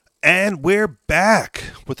And we're back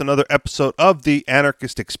with another episode of the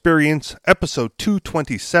Anarchist Experience, episode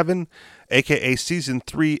 227, aka season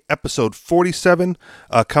 3, episode 47,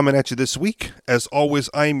 coming at you this week. As always,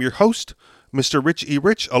 I am your host, Mr. Rich E.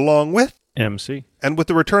 Rich, along with MC. And with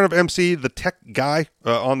the return of MC, the tech guy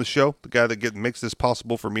on the show, the guy that makes this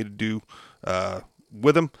possible for me to do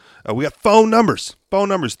with him. We got phone numbers.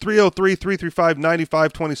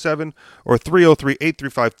 303-335-9527 or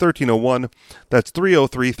 303-835-1301. That's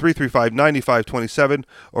 303-335-9527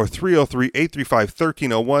 or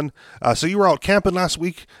 303-835-1301. So you were out camping last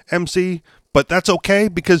week, MC, but that's okay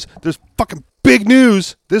because there's fucking big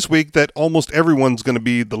news this week that almost everyone's going to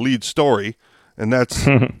be the lead story, and that's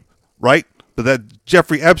right. But that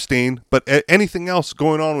Jeffrey Epstein. But anything else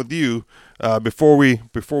going on with you before we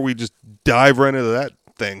just dive right into that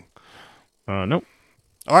thing? Nope.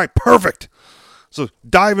 All right, perfect. So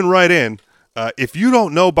diving right in, if you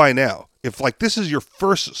don't know by now, if like this is your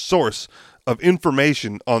first source of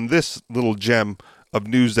information on this little gem of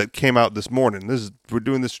news that came out this morning,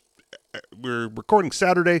 we're recording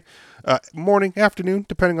Saturday morning, afternoon,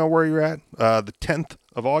 depending on where you're at, the 10th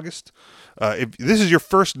of August. If this is your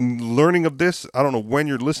first learning of this, I don't know when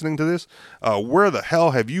you're listening to this, where the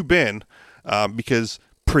hell have you been? Because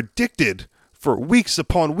predicted for weeks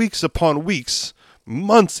upon weeks upon weeks,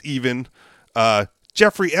 months even,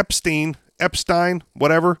 Jeffrey Epstein,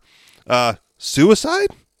 whatever, suicide?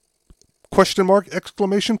 Question mark,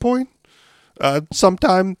 exclamation point.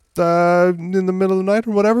 Sometime in the middle of the night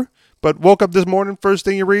or whatever. But woke up this morning, first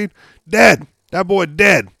thing you read, dead. That boy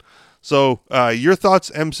dead. So your thoughts,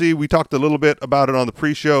 MC? We talked a little bit about it on the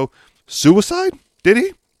pre-show. Suicide? Did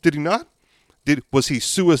he? Did he not? Was he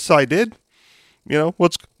suicided? You know,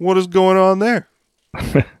 what is going on there?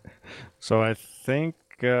 So I think,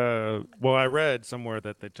 I read somewhere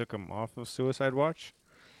that they took him off of Suicide Watch.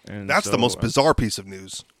 And that's the most bizarre piece of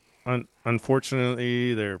news.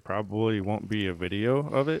 Unfortunately, there probably won't be a video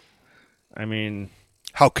of it. I mean,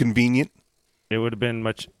 how convenient. It would have been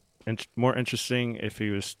much more interesting if he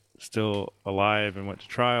was still alive and went to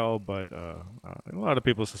trial, but a lot of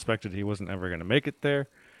people suspected he wasn't ever going to make it there.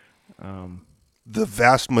 The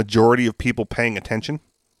vast majority of people paying attention.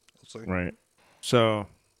 Right. So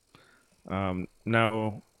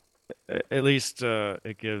now, at least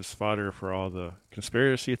it gives fodder for all the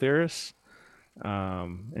conspiracy theorists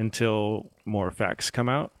until more facts come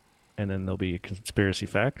out, and then there'll be conspiracy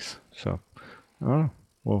facts. So,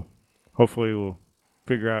 well, hopefully we'll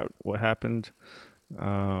figure out what happened.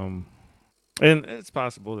 And it's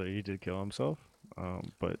possible that he did kill himself,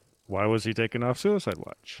 but why was he taken off Suicide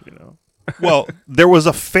Watch, you know? Well, there was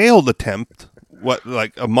a failed attempt,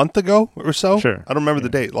 like a month ago or so? Sure. I don't remember the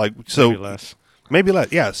date. Maybe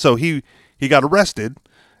less. Yeah, so he got arrested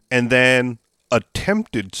and then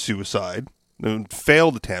attempted suicide,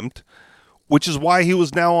 failed attempt, which is why he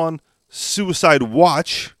was now on Suicide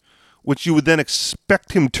Watch, which you would then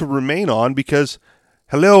expect him to remain on because,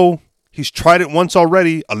 hello, he's tried it once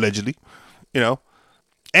already, allegedly, you know.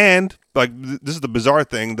 And like this is the bizarre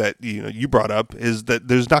thing that you brought up is that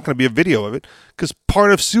there's not going to be a video of it because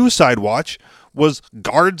part of Suicide Watch was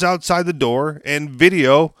guards outside the door and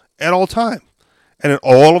video at all time. And then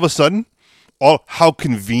all of a sudden, how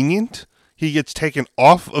convenient, he gets taken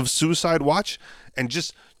off of Suicide Watch and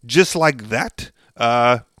just like that,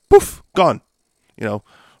 poof, gone. You know.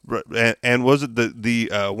 And was it the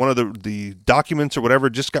one of the documents or whatever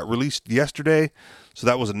just got released yesterday? So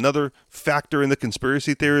that was another factor in the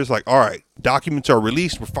conspiracy theories. Like, all right, documents are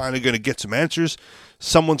released. We're finally going to get some answers.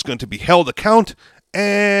 Someone's going to be held account.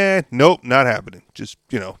 And nope, not happening. Just,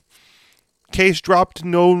 case dropped.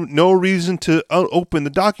 No reason to open the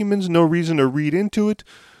documents. No reason to read into it.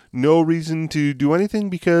 No reason to do anything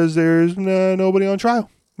because there's nobody on trial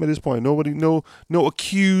at this point. Nobody, no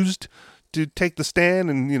accused to take the stand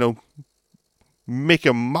and, make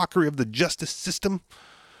a mockery of the justice system.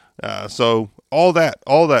 So all that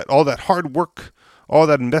hard work, all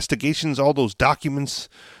that investigations, all those documents,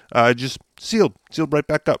 just sealed right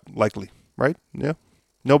back up, likely, right? Yeah.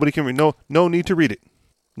 Nobody can read. No need to read it.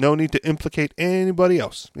 No need to implicate anybody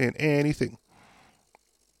else in anything.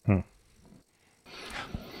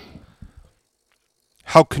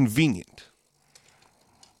 How convenient.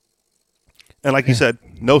 And like you said,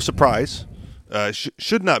 no surprise.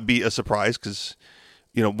 Should not be a surprise because,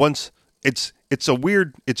 once it's a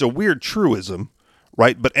weird truism,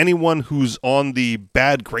 right? But anyone who's on the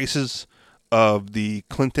bad graces of the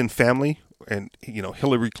Clinton family and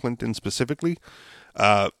Hillary Clinton specifically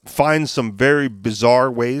finds some very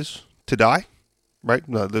bizarre ways to die, right?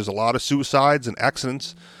 There's a lot of suicides and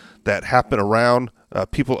accidents that happen around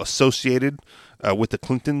people associated with the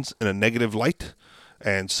Clintons in a negative light.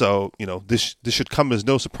 And so, this should come as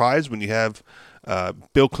no surprise when you have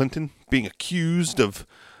Bill Clinton being accused of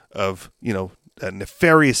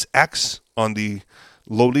nefarious acts on the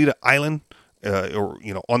Lolita Island, or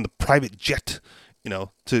on the private jet,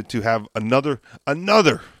 to have another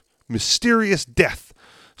mysterious death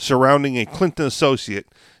surrounding a Clinton associate,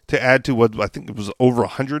 to add to what I think it was over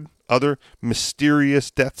 100 other mysterious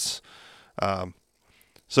deaths.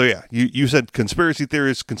 So yeah, you said conspiracy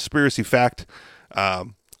theories, conspiracy fact.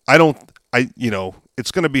 It's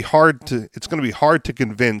going to be hard to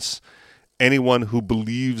convince anyone who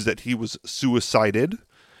believes that he was suicided,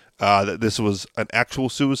 that this was an actual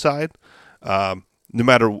suicide. No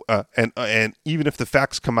matter, and even if the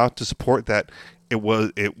facts come out to support that it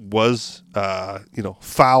was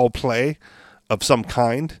foul play of some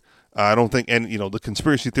kind, I don't think, and the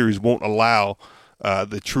conspiracy theories won't allow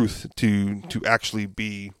the truth to actually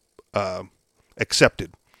be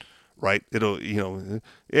accepted, right?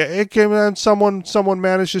 It came in, someone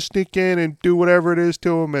managed to sneak in and do whatever it is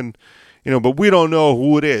to him, and but we don't know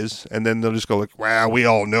who it is, and then they'll just go like, well, we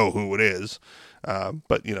all know who it is.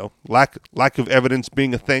 But lack of evidence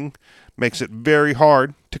being a thing makes it very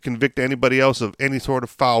hard to convict anybody else of any sort of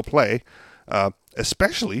foul play,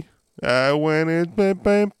 especially when it might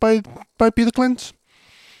be the Clintons,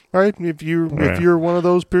 right? If you're one of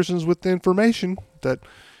those persons with the information that,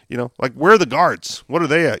 like, where are the guards? What are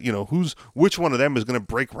they at? Which one of them is going to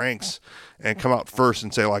break ranks and come out first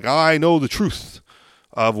and say, like, I know the truth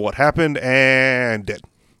of what happened and did,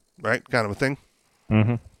 right? Kind of a thing.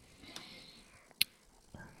 Mm-hmm.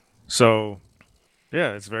 So,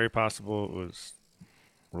 yeah, it's very possible it was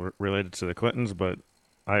related to the Clintons, but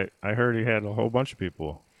I heard he had a whole bunch of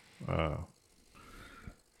people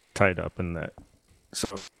tied up in that,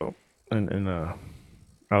 so in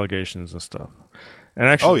allegations and stuff. And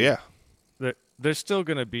actually, oh yeah, there's still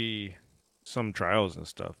going to be some trials and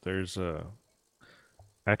stuff. There's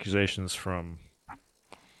accusations from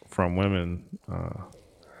women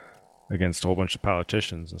against a whole bunch of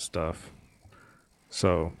politicians and stuff.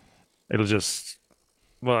 So it'll just,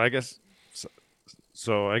 well, I guess.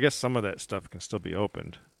 So I guess some of that stuff can still be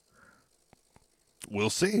opened. We'll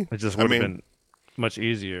see. It just would have been much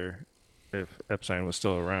easier if Epstein was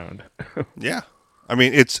still around. Yeah. I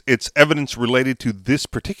mean, it's evidence related to this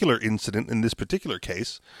particular incident in this particular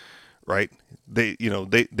case, right?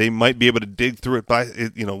 They might be able to dig through it by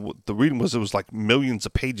it. The reading was, it was like millions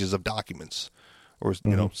of pages of documents, or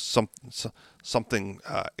something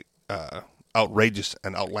outrageous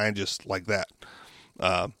and outlandish like that.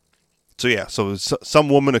 So some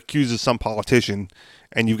woman accuses some politician,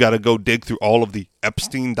 and you've got to go dig through all of the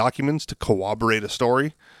Epstein documents to corroborate a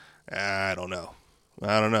story. I don't know.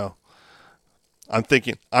 I'm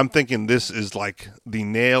thinking this is like the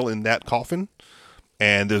nail in that coffin,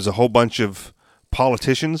 and there's a whole bunch of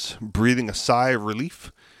politicians breathing a sigh of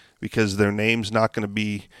relief because their name's not going to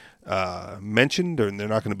be mentioned, or they're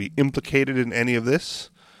not going to be implicated in any of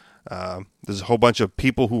this. There's a whole bunch of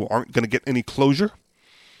people who aren't going to get any closure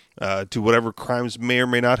to whatever crimes may or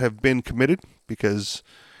may not have been committed, because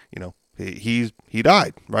he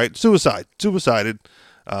died, right? Suicided.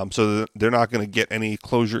 So they're not going to get any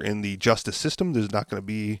closure in the justice system. There's not going to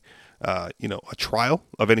be, a trial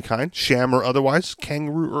of any kind, sham or otherwise,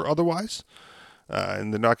 kangaroo or otherwise,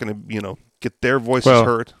 and they're not going to, get their voices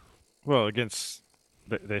heard. Well,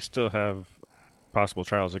 they still have possible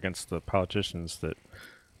trials against the politicians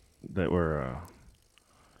that were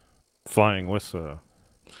flying with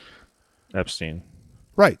Epstein.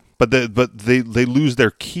 Right, but they lose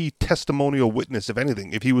their key testimonial witness, if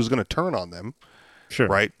anything, if he was going to turn on them. Sure.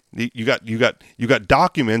 Right. You got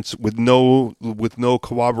documents with no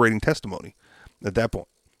corroborating testimony at that point.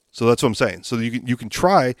 So that's what I'm saying. So you can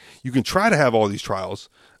try to have all these trials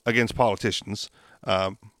against politicians,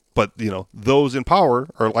 but those in power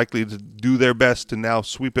are likely to do their best to now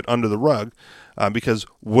sweep it under the rug, because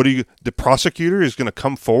the prosecutor is going to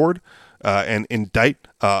come forward and indict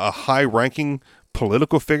a high-ranking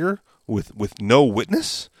political figure with no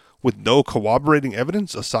witness, with no corroborating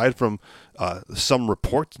evidence aside from some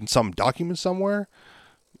reports and some document somewhere,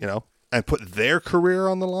 and put their career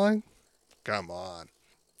on the line? Come on.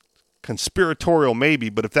 Conspiratorial maybe,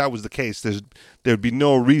 but if that was the case, there'd be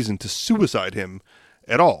no reason to suicide him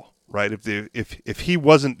at all, right? If he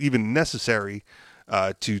wasn't even necessary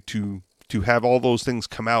to have all those things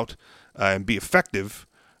come out and be effective,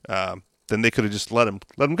 then they could have just let him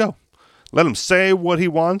go. Let him say what he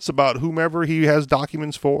wants about whomever he has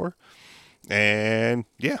documents for. And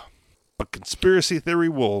yeah, but conspiracy theory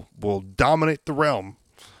will dominate the realm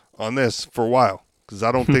on this for a while, because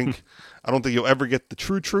I don't think you'll ever get the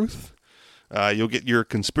true truth. You'll get your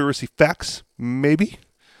conspiracy facts maybe.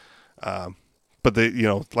 But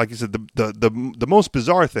like you said, the most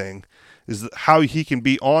bizarre thing is how he can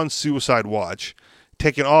be on suicide watch,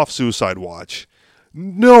 taken off suicide watch,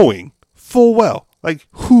 knowing full well, like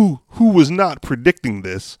who was not predicting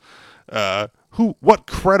this, what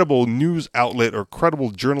credible news outlet or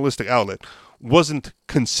credible journalistic outlet wasn't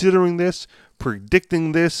considering this,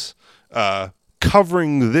 predicting this,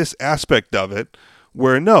 covering this aspect of it,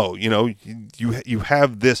 where no, you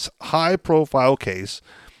have this high profile case.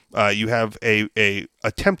 You have a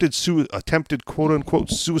attempted quote unquote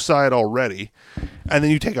suicide already, and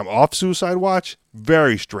then you take him off suicide watch.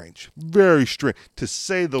 Very strange, to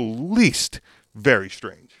say the least. Very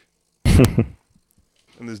strange. And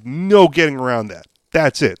there's no getting around that.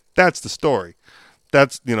 That's it. That's the story.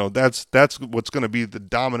 That's what's going to be the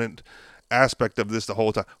dominant aspect of this the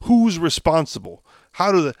whole time. Who's responsible?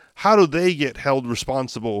 How do they get held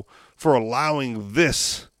responsible for allowing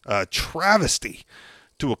this travesty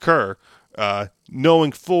to occur,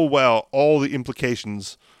 knowing full well all the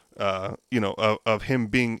implications, of him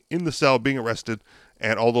being in the cell, being arrested,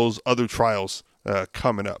 and all those other trials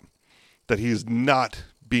coming up, that he is not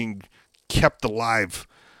being kept alive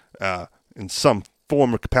in some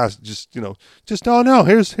form or capacity. Just no.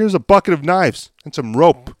 Here's a bucket of knives and some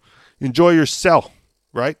rope. Enjoy your cell,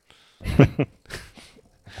 right?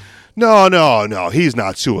 No. He's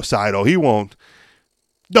not suicidal. He won't.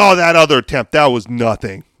 No, that other attempt, that was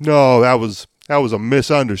nothing. No, that was a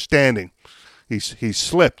misunderstanding. He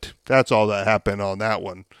slipped. That's all that happened on that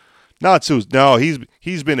one. Not suicide. No,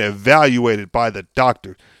 he's been evaluated by the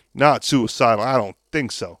doctor. Not suicidal. I don't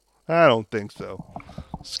think so.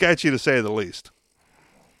 Sketchy to say the least.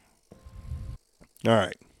 All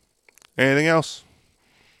right. Anything else?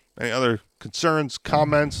 Any other concerns,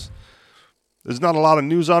 comments? There's not a lot of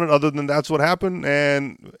news on it other than that's what happened,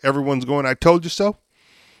 and everyone's going, I told you so.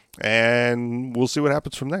 And we'll see what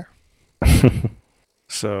happens from there.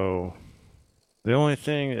 So, the only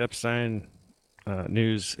thing Epstein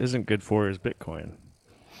news isn't good for is Bitcoin.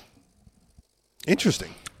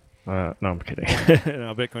 Interesting. No, I'm kidding.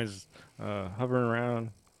 No, Bitcoin's hovering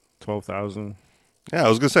around 12,000. Yeah, I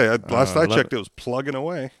was going to say, last I checked, it was plugging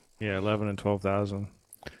away. Yeah, 11 and 12,000.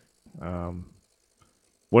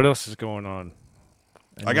 What else is going on?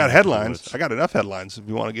 I got headlines. I got enough headlines if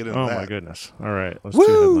you want to get into that. Oh, my goodness. All right. Let's do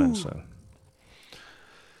headlines then.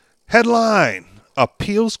 Headline.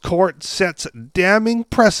 Appeals court sets damning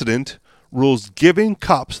precedent. Rules giving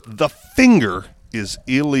cops the finger is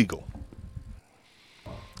illegal.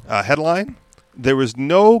 Headline. There is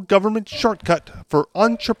no government shortcut for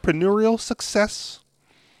entrepreneurial success.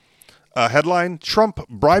 Headline. Trump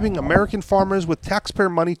bribing American farmers with taxpayer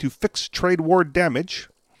money to fix trade war damage.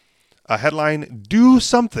 Headline, do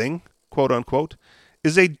something, quote unquote,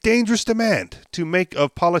 is a dangerous demand to make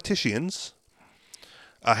of politicians.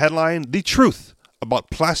 Headline, the truth about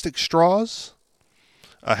plastic straws.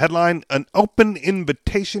 Headline, an open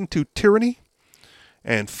invitation to tyranny.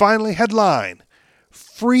 And finally, headline,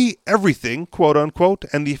 free everything, quote unquote,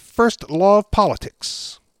 and the first law of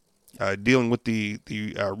politics. Dealing with the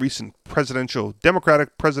recent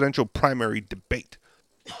Democratic presidential primary debate.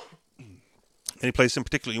 Any place in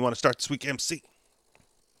particular you want to start this week, MC?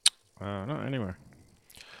 Not anywhere.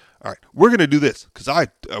 All right, we're going to do this because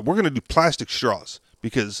we're going to do plastic straws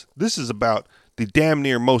because this is about the damn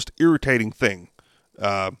near most irritating thing,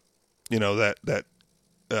 that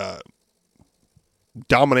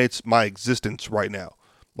dominates my existence right now.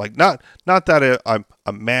 Like not that I'm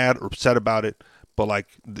mad or upset about it, but like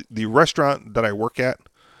the restaurant that I work at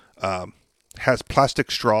has plastic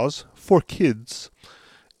straws for kids.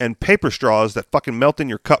 And paper straws that fucking melt in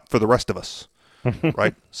your cup for the rest of us,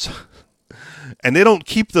 right? So, and they don't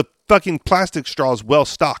keep the fucking plastic straws well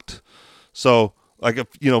stocked. So, like a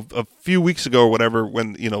few weeks ago or whatever,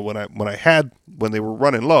 when they were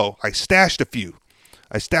running low, I stashed a few.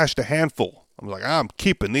 I stashed a handful. I'm like, I'm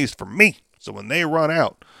keeping these for me. So when they run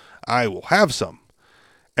out, I will have some.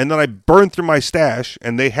 And then I burned through my stash,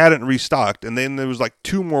 and they hadn't restocked. And then there was like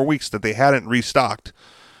 2 more weeks that they hadn't restocked.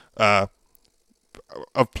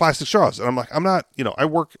 Of plastic straws. And I'm like, I'm not, I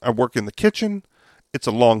work in the kitchen. It's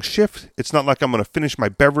a long shift. It's not like I'm going to finish my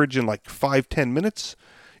beverage in like 5-10 minutes.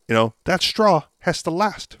 That straw has to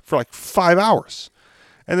last for like 5 hours.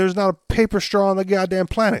 And there's not a paper straw on the goddamn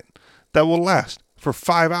planet that will last for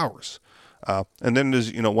 5 hours. And then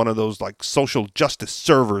there's, one of those like social justice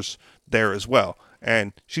servers there as well.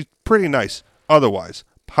 And she's pretty nice otherwise.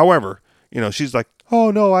 However, she's like,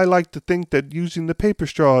 oh no, I like to think that using the paper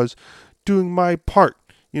straws doing my part,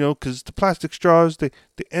 because the plastic straws, they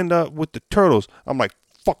end up with the turtles. I'm like,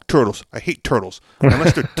 fuck turtles. I hate turtles.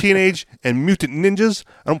 Unless they're teenage and mutant ninjas,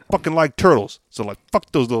 I don't fucking like turtles. So like,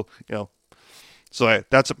 fuck those little, So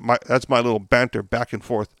that's my little banter back and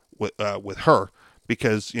forth with her,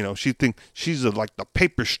 because she thinks she's like the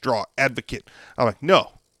paper straw advocate. I'm like,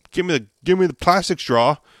 no, give me the plastic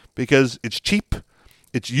straw because it's cheap,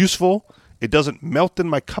 it's useful, it doesn't melt in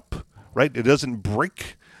my cup, right? It doesn't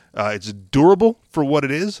break. It's durable for what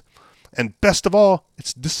it is, and best of all,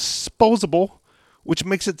 it's disposable, which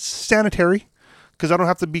makes it sanitary, because I don't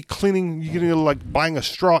have to be cleaning. You're like buying a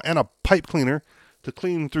straw and a pipe cleaner to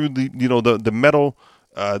clean through the metal,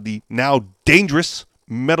 the now dangerous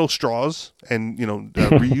metal straws and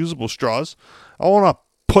reusable straws. I want to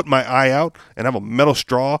put my eye out and have a metal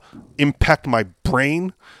straw impact my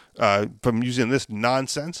brain from using this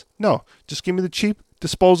nonsense. No, just give me the cheap,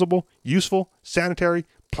 disposable, useful, sanitary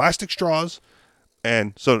plastic straws.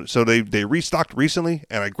 And so they restocked recently,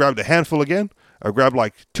 and I grabbed a handful again. I grabbed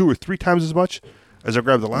like 2 or 3 times as much as I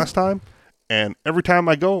grabbed the last time. And every time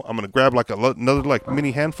I go, I'm going to grab like another like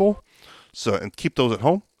mini handful, and keep those at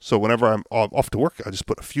home. So whenever I'm off to work, I just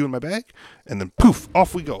put a few in my bag, and then poof,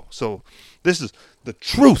 off we go. So this is the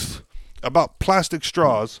truth about plastic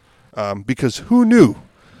straws, because who knew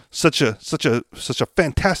such a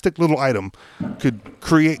fantastic little item could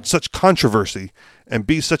create such controversy and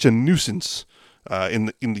be such a nuisance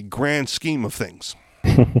in the grand scheme of things.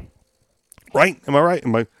 Right? Am I right?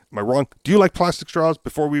 Am I wrong? Do you like plastic straws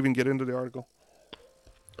before we even get into the article?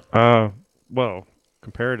 Well,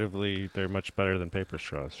 comparatively, they're much better than paper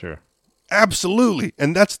straws, sure. Absolutely.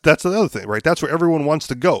 And that's the other thing, right? That's where everyone wants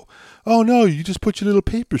to go. Oh, no, you just put your little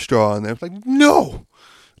paper straw in there. It's like, no,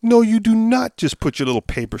 you do not just put your little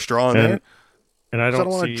paper straw in there. And I don't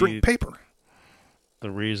want to drink paper.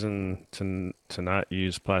 The reason to not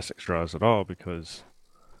use plastic straws at all, because,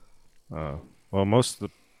 most of the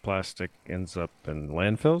plastic ends up in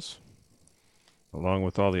landfills, along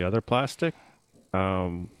with all the other plastic.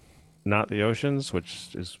 Not the oceans,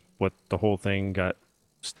 which is what the whole thing got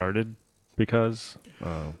started because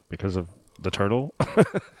of the turtle.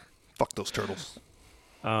 Fuck those turtles.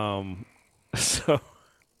 So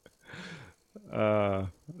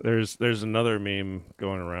there's another meme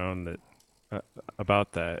going around that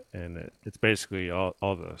about that, and it's basically all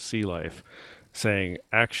the sea life saying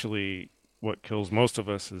actually what kills most of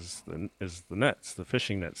us is the nets, the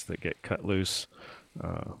fishing nets that get cut loose,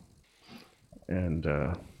 and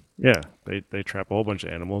they trap a whole bunch of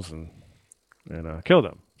animals and kill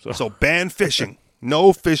them. So ban fishing,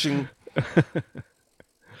 no fishing.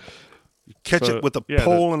 Catch it with a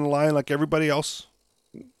pole and a line like everybody else.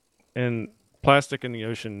 And plastic in the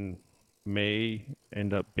ocean may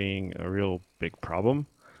end up being a real big problem,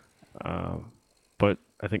 but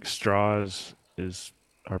I think straws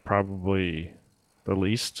are probably the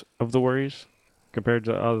least of the worries compared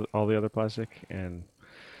to all the other plastic. And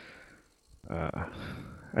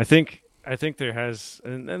I think there has,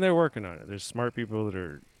 and they're working on it. There's smart people that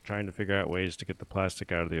are trying to figure out ways to get the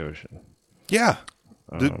plastic out of the ocean. Yeah,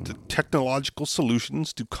 the technological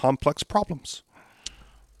solutions to complex problems.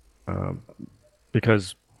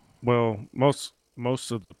 Because,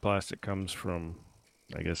 most of the plastic comes from,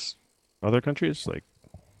 I guess, other countries like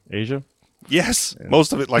Asia. Yes,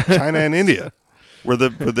 most of it like China and India, where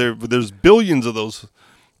there's billions of those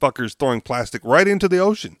fuckers throwing plastic right into the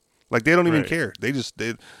ocean. Like they don't even care.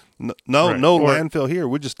 No landfill here.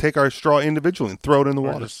 We just take our straw individually and throw it in the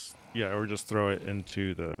water. Or just throw it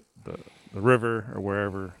into the river or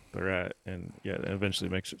wherever they're at, and it eventually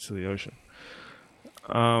makes it to the ocean.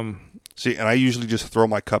 See, and I usually just throw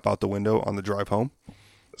my cup out the window on the drive home.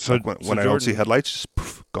 So when I don't see headlights, just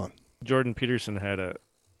poof, gone. Jordan Peterson had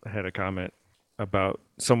a comment about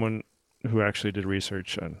someone who actually did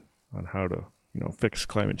research on how to fix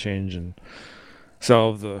climate change and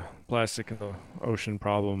solve the plastic in the ocean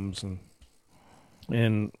problems,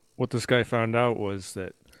 and what this guy found out was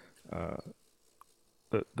that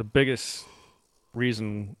the biggest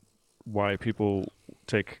reason why people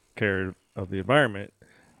take care of the environment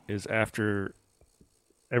is after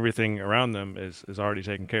everything around them is already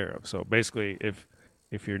taken care of. So basically,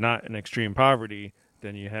 if you're not in extreme poverty,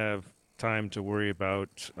 then you have time to worry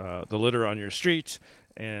about the litter on your street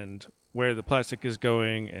and where the plastic is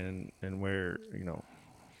going and where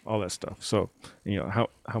all that stuff. So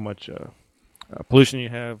how much pollution you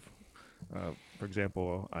have. For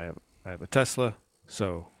example, I have a Tesla,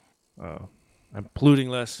 so I'm polluting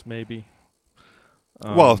less, maybe.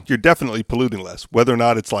 Well, you're definitely polluting less. Whether or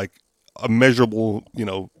not it's like a measurable,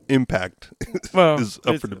 impact is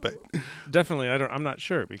up for debate. Definitely, I'm not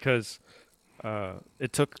sure, because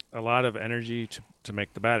it took a lot of energy to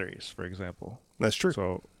make the batteries, for example. That's true.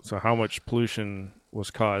 So how much pollution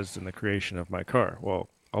was caused in the creation of my car? Well,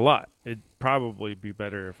 a lot. It'd probably be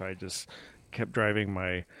better if I just kept driving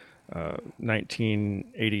my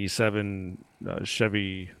 1987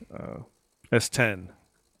 Chevy S10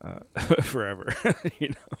 forever, you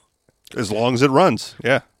know. As long as it runs,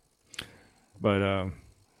 yeah. But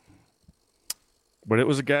it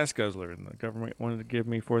was a gas guzzler, and the government wanted to give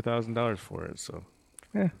me $4,000 for it. So,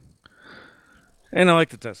 yeah. And I like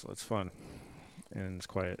the Tesla. It's fun, and it's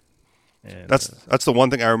quiet. And that's the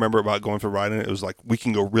one thing I remember about going for a ride in it. It was like we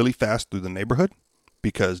can go really fast through the neighborhood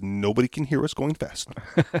because nobody can hear us going fast.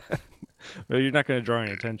 Well, you're not going to draw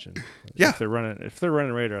any attention. Yeah. If they're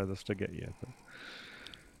running radar, they'll still get you. But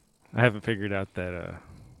I haven't figured out that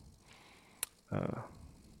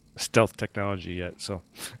stealth technology yet. So.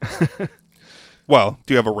 Well,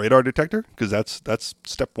 do you have a radar detector? Because that's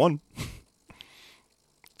step one.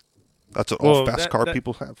 That's what all fast car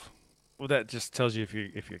people have. Well, that just tells you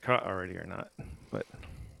if you're caught already or not. But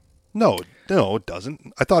no, it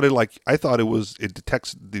doesn't. I thought it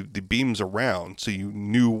detects the beams around, so you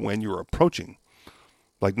knew when you were approaching.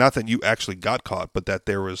 Like, not that you actually got caught, but that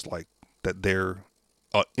there was that they're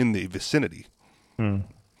in the vicinity.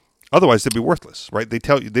 Otherwise, they'd be worthless, right? They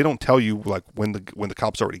don't tell you like when the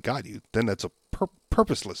cops already got you. Then that's a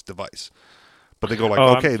purposeless device. But they go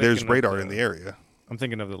like, okay, there's radar in the area. I'm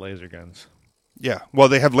thinking of the laser guns. Yeah, well,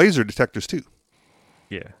 they have laser detectors too.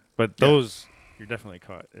 Yeah, but those you're definitely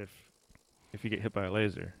caught if you get hit by a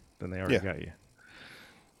laser. Then they already got you.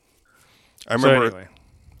 I remember. So anyway.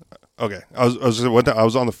 Okay, I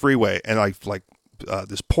was on the freeway and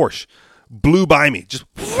this Porsche blew by me, just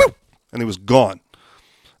whoop, and it was gone.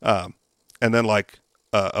 And then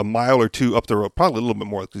a mile or two up the road, probably a little bit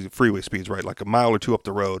more because the freeway speeds, right? Like a mile or two up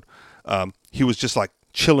the road, he was just like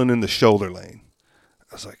chilling in the shoulder lane.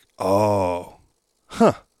 I was like, oh,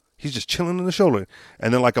 he's just chilling in the shoulder lane.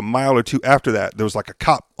 And then like a mile or two after that, there was like a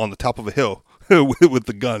cop on the top of a hill with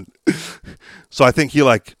the gun. So I think he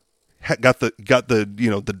got the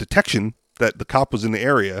the detection that the cop was in the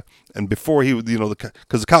area, and before he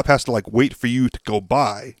because the cop has to wait for you to go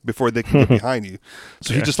by before they can get behind you.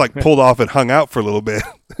 So he just pulled off and hung out for a little bit.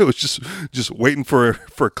 It was just waiting for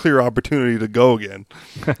a clear opportunity to go again.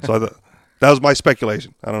 So I thought that was my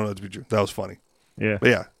speculation. I don't know if to be true. That was funny. Yeah. But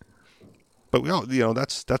yeah. But we all,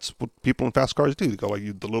 that's what people in fast cars do. They go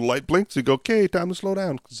the little light blinks. You go, okay, time to slow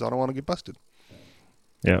down because I don't want to get busted.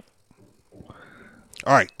 Yeah.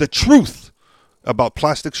 All right, the truth about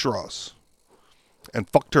plastic straws and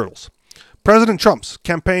fuck turtles. President Trump's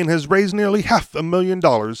campaign has raised nearly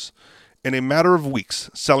 $500,000 in a matter of weeks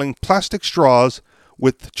selling plastic straws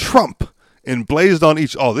with Trump emblazed on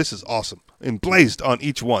each. Oh, this is awesome. Emblazed on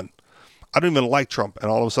each one. I don't even like Trump, and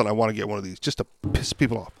all of a sudden I want to get one of these just to piss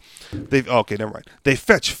people off. Okay, never mind. They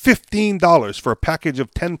fetch $15 for a package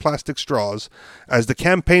of 10 plastic straws as the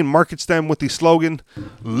campaign markets them with the slogan,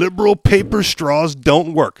 "Liberal paper straws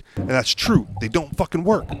don't work." And that's true. They don't fucking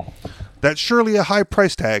work. That's surely a high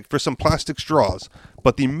price tag for some plastic straws,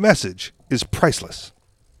 but the message is priceless.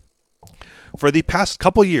 For the past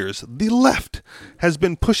couple years, the left has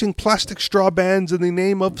been pushing plastic straw bans in the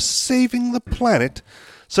name of saving the planet,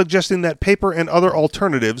 suggesting that paper and other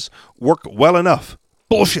alternatives work well enough.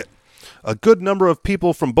 Bullshit. A good number of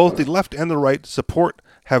people from both the left and the right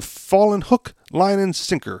have fallen hook, line, and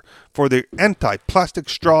sinker for their anti-plastic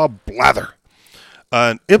straw blather.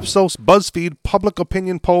 An Ipsos BuzzFeed public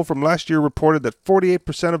opinion poll from last year reported that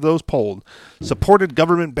 48% of those polled supported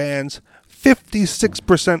government bans,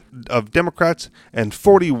 56% of Democrats, and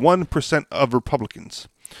 41% of Republicans.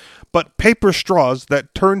 But paper straws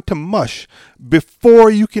that turn to mush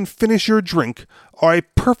before you can finish your drink are a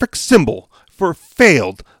perfect symbol for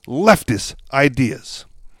failed leftist ideas.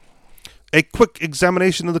 A quick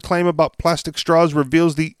examination of the claim about plastic straws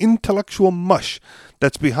reveals the intellectual mush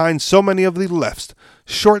that's behind so many of the left's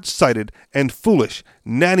short-sighted and foolish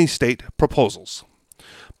nanny-state proposals.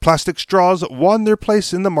 Plastic straws won their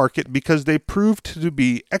place in the market because they proved to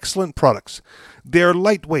be excellent products. They are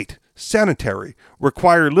lightweight, sanitary,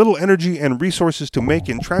 require little energy and resources to make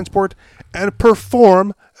and transport, and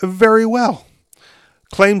perform very well.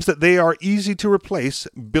 Claims that they are easy to replace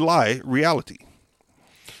belie reality.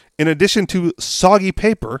 In addition to soggy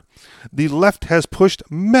paper, the left has pushed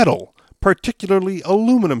metal, particularly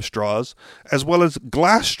aluminum straws, as well as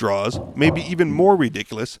glass straws, maybe even more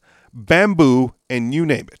ridiculous, bamboo, and you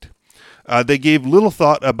name it. They gave little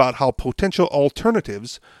thought about how potential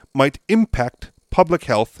alternatives might impact public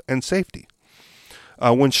health and safety.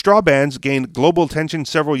 When straw bans gained global attention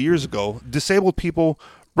several years ago, disabled people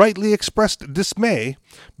rightly expressed dismay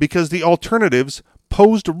because the alternatives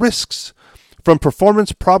posed risks From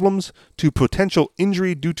performance problems to potential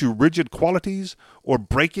injury due to rigid qualities or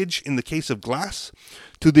breakage in the case of glass,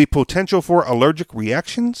 to the potential for allergic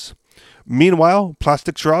reactions. Meanwhile,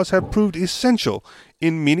 plastic straws have proved essential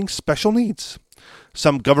in meeting special needs.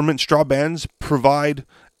 Some government straw bans provide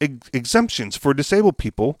exemptions for disabled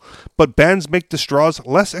people, but bans make the straws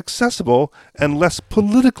less accessible and less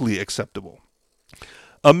politically acceptable.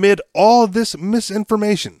 Amid all this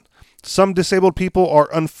misinformation, some disabled people are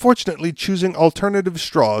unfortunately choosing alternative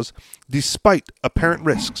straws despite apparent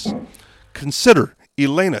risks. Consider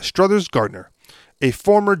Elena Struthers-Gardner, a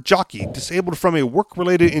former jockey disabled from a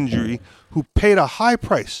work-related injury who paid a high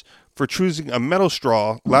price for choosing a metal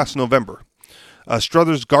straw last November.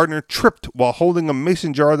 Struthers-Gardner tripped while holding a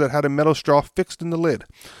mason jar that had a metal straw fixed in the lid.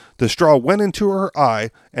 The straw went into her eye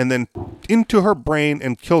and then into her brain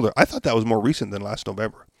and killed her. I thought that was more recent than last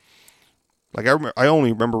November. I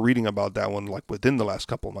only remember reading about that one like within the last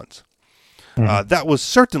couple of months. That was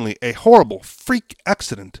certainly a horrible freak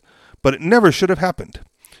accident, but it never should have happened.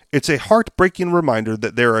 It's a heartbreaking reminder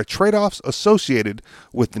that there are trade-offs associated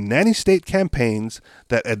with the nanny state campaigns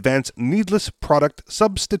that advance needless product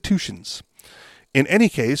substitutions. In any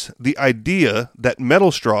case, the idea that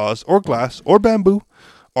metal straws or glass or bamboo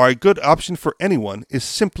are a good option for anyone is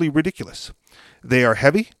simply ridiculous. They are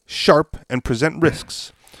heavy, sharp, and present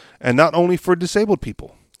risks, and not only for disabled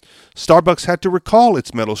people. Starbucks had to recall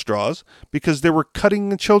its metal straws because they were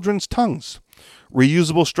cutting children's tongues.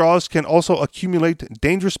 Reusable straws can also accumulate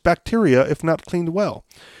dangerous bacteria if not cleaned well,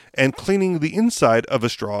 and cleaning the inside of a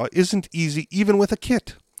straw isn't easy even with a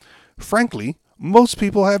kit. Frankly, most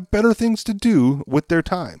people have better things to do with their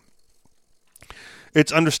time.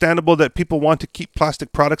 It's understandable that people want to keep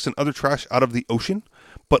plastic products and other trash out of the ocean,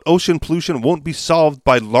 but ocean pollution won't be solved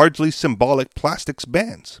by largely symbolic plastics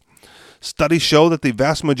bans. Studies show that the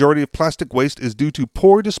vast majority of plastic waste is due to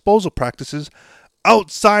poor disposal practices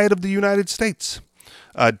outside of the United States.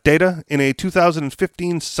 Data in a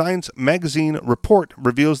 2015 Science magazine report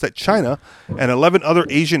reveals that China and 11 other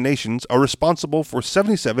Asian nations are responsible for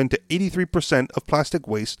 77 to 83% of plastic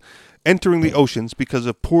waste entering the oceans because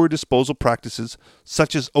of poor disposal practices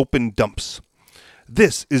such as open dumps.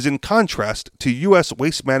 This is in contrast to U.S.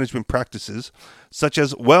 waste management practices such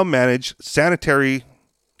as well-managed sanitary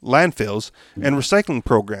landfills and recycling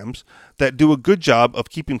programs that do a good job of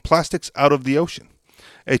keeping plastics out of the ocean.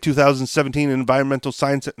 A 2017 Environmental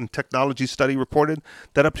Science and Technology study reported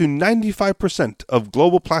that up to 95% of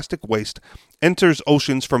global plastic waste enters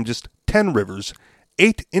oceans from just 10 rivers,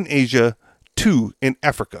 8 in Asia, 2 in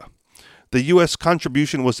Africa. The U.S.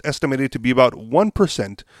 contribution was estimated to be about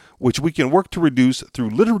 1%, which we can work to reduce through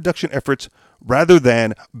litter reduction efforts rather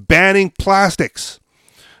than banning plastics.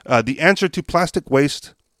 The answer to plastic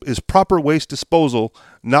waste is proper waste disposal,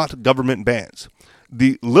 not government bans.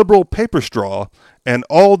 The liberal paper straw and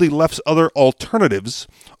all the left's other alternatives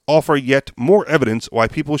offer yet more evidence why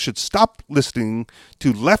people should stop listening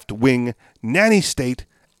to left-wing nanny state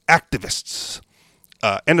activists.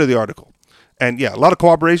 End of the article. And yeah, a lot of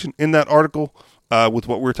cooperation in that article with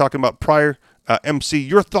what we were talking about prior. MC,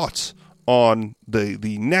 your thoughts on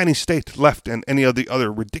the nanny state left and any of the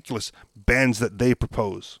other ridiculous bans that they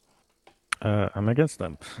propose? I'm against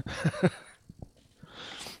them.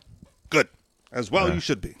 Good. As well, you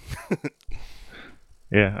should be.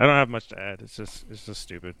 Yeah, I don't have much to add. It's just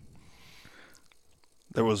stupid.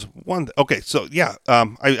 There was one. Okay, so yeah,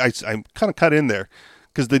 I kind of cut in there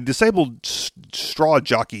because the disabled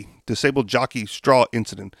jockey straw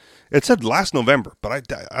incident. It said last November, but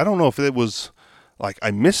I don't know if it was like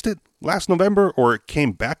I missed it last November or it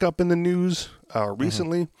came back up in the news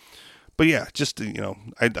recently. But yeah, just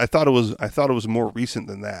I thought it was more recent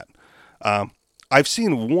than that. I've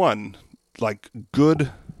seen one like good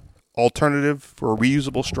alternative for a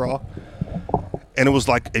reusable straw, and it was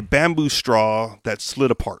like a bamboo straw that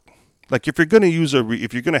slid apart. Like if you're going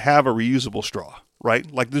to have a reusable straw, right?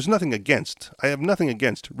 Like I have nothing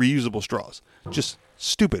against reusable straws. Just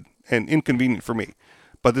stupid and inconvenient for me.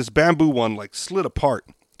 But this bamboo one like slid apart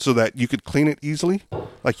so that you could clean it easily.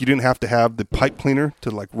 Like you didn't have to have the pipe cleaner to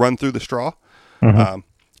like run through the straw. Mm-hmm.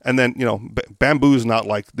 And then, bamboo is not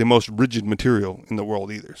like the most rigid material in the world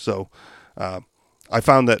either. So I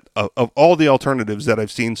found that of all the alternatives that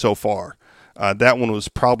I've seen so far, that one was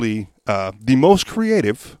probably the most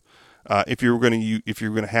creative if you're going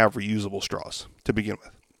to have reusable straws to begin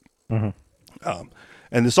with. Mm-hmm.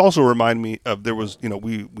 And this also reminded me of there was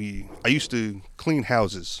I used to clean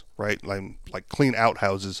houses, right? Like clean out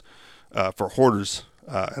houses for hoarders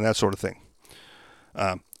and that sort of thing.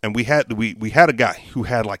 And we had a guy who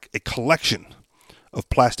had like a collection of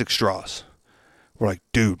plastic straws. We're like,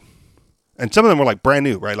 dude. and some of them were like brand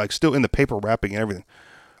new, right? Like still in the paper wrapping and everything.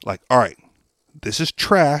 Like, all right, this is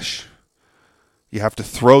trash. You have to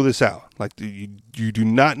throw this out. Like you do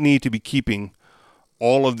not need to be keeping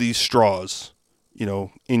all of these straws,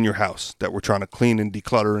 in your house that we're trying to clean and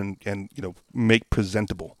declutter and make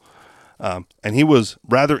presentable. And he was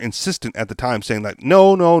rather insistent at the time, saying like,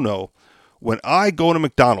 no. When I go to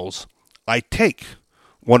McDonald's, I take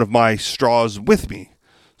one of my straws with me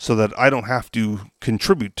so that I don't have to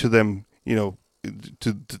contribute to them, to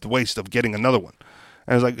the waste of getting another one.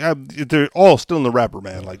 And I was like, they're all still in the wrapper,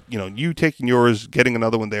 man. Like, you taking yours, getting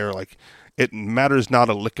another one there, like, it matters not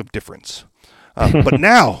a lick of difference. But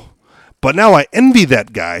now I envy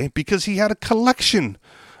that guy because he had a collection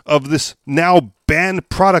of this now banned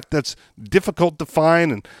product that's difficult to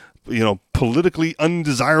find and politically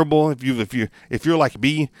undesirable if you're like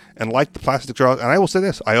me and like the plastic straws. And I will say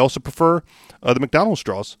this, I also prefer the McDonald's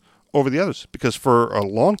straws over the others because for a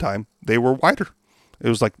long time they were wider. It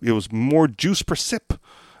was more juice per sip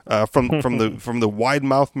from the wide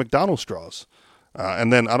mouth McDonald's straws.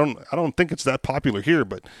 And then I don't think it's that popular here,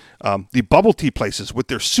 but the bubble tea places with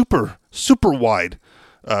their super wide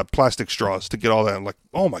plastic straws to get all that. I'm like,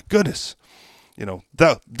 oh my goodness,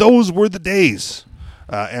 those were the days,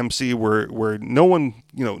 MC, where no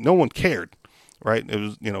one cared, right? It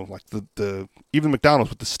was like the even McDonald's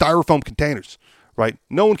with the styrofoam containers, right?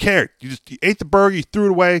 No one cared. You ate the burger, you threw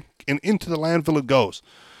it away, and into the landfill it goes.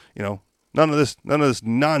 None of this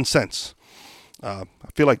nonsense. I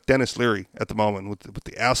feel like Dennis Leary at the moment with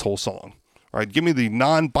the asshole song. Right, give me the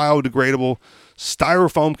non-biodegradable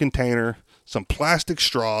styrofoam container, some plastic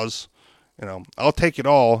straws. I'll take it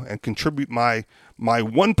all and contribute my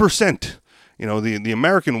 1%. The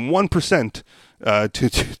American 1%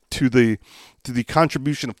 to the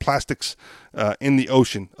contribution of plastics in the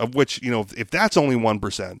ocean. Of which if that's only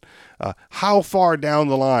 1%, how far down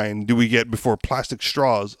the line do we get before plastic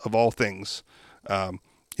straws of all things, are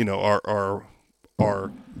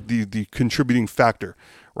the contributing factor,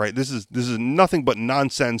 right? This is nothing but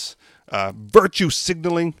nonsense, virtue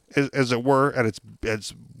signaling, as it were, at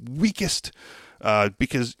its weakest.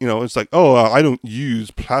 Because it's like, I don't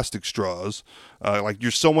use plastic straws. Like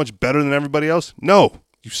you're so much better than everybody else. No,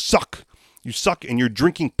 you suck. You suck, and you're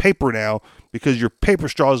drinking paper now because your paper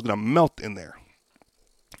straw is going to melt in there.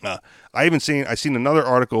 I seen another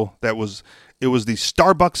article it was the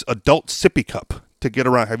Starbucks adult sippy cup to get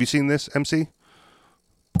around. Have you seen this, MC?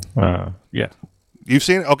 Yeah. You've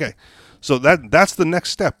seen it? Okay. So that's the next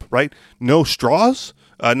step, right? No straws.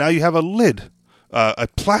 Now you have a lid, a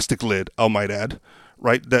plastic lid, I might add,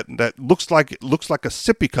 right? That looks like a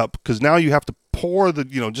sippy cup because now you have to pour the,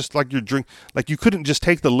 just like your drink. Like you couldn't just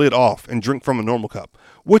take the lid off and drink from a normal cup,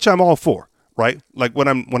 which I'm all for, right? Like when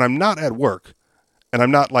I'm not at work and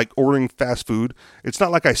I'm not like ordering fast food, it's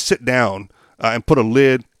not like I sit down and put a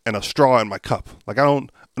lid and a straw in my cup. Like I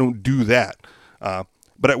don't do that.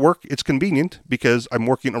 But at work, it's convenient because I'm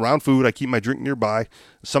working around food. I keep my drink nearby.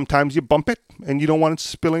 Sometimes you bump it, and you don't want it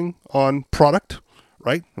spilling on product,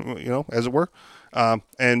 right? As it were.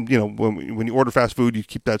 And when you order fast food, you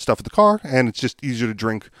keep that stuff in the car, and it's just easier to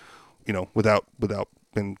drink, without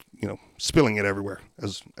and spilling it everywhere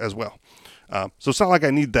as well. So it's not like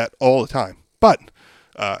I need that all the time. But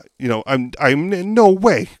I'm in no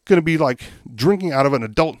way going to be like drinking out of an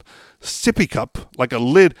adult sippy cup, like a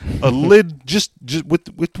lid just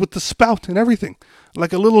with the spout and everything,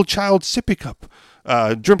 like a little child sippy cup,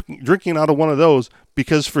 drinking out of one of those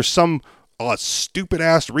because for some stupid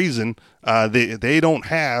ass reason they don't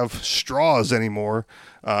have straws anymore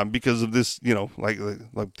because of this, like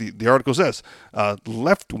the article says,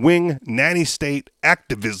 left wing nanny state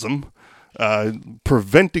activism.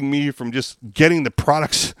 Preventing me from just getting the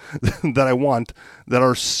products that I want that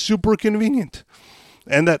are super convenient.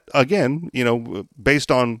 And that, again, based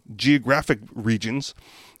on geographic regions,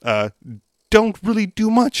 don't really do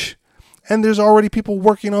much. And there's already people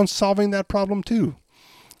working on solving that problem too.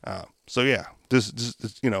 So yeah, this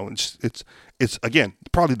it's again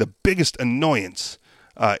probably the biggest annoyance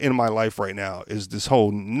in my life right now is this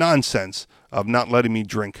whole nonsense of not letting me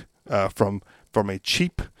drink from a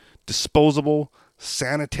cheap, disposable,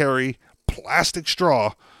 sanitary plastic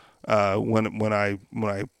straw when I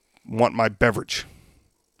want my beverage.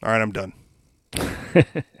 All right, I'm done.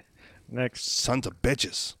 Next. Sons of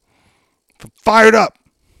bitches. Fired up.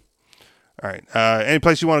 All right. Any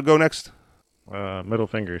place you want to go next? Middle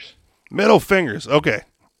fingers. Middle fingers. Okay.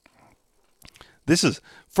 This is,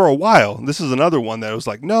 for a while, this is another one that was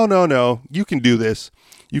like, no, you can do this.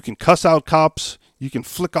 You can cuss out cops. You can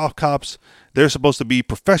flick off cops. They're supposed to be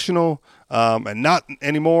professional and not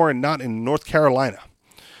anymore and not in North Carolina.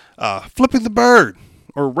 Flipping the bird.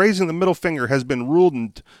 or raising the middle finger has been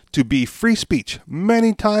ruled to be free speech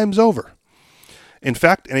many times over. In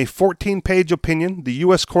fact, in a 14-page opinion, the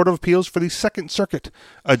U.S. Court of Appeals for the Second Circuit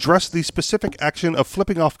addressed the specific action of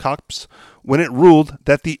flipping off cops when it ruled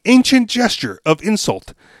that the ancient gesture of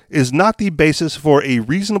insult is not the basis for a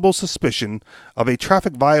reasonable suspicion of a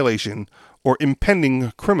traffic violation or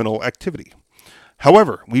impending criminal activity.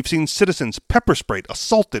 However, we've seen citizens pepper-sprayed,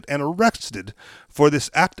 assaulted, and arrested for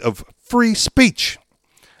this act of free speech.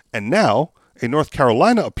 And now, a North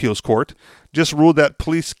Carolina appeals court just ruled that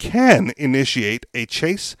police can initiate a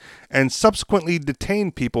chase and subsequently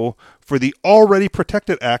detain people for the already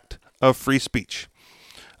protected act of free speech.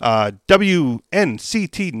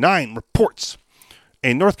 WNCT9 reports,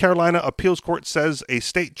 a North Carolina appeals court says a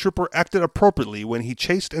state trooper acted appropriately when he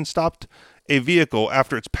chased and stopped a vehicle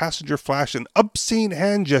after its passenger flashed an obscene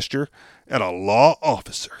hand gesture at a law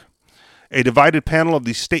officer. A divided panel of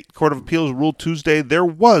the State Court of Appeals ruled Tuesday there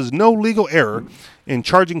was no legal error in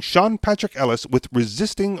charging Sean Patrick Ellis with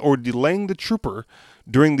resisting or delaying the trooper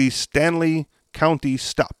during the Stanley County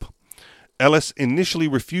stop. Ellis initially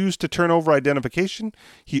refused to turn over identification.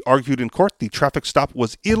 He argued in court the traffic stop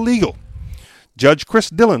was illegal. Judge Chris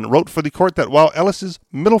Dillon wrote for the court that while Ellis's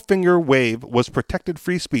middle finger wave was protected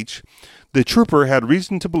free speech, the trooper had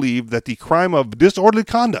reason to believe that the crime of disorderly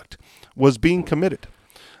conduct was being committed.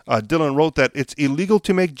 Dillon wrote that it's illegal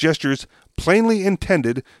to make gestures plainly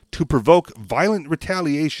intended to provoke violent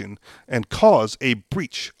retaliation and cause a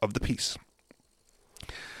breach of the peace.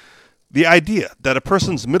 The idea that a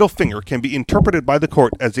person's middle finger can be interpreted by the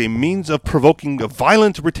court as a means of provoking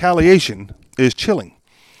violent retaliation is chilling.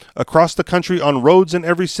 Across the country, on roads in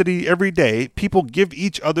every city, every day, people give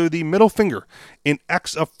each other the middle finger in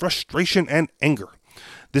acts of frustration and anger.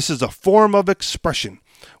 This is a form of expression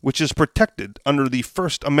which is protected under the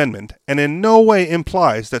First Amendment and in no way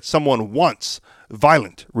implies that someone wants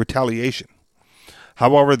violent retaliation.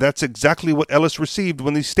 However, that's exactly what Ellis received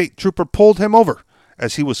when the state trooper pulled him over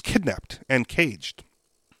as he was kidnapped and caged.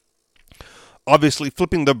 Obviously,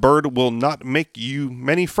 flipping the bird will not make you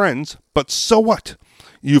many friends, but so what?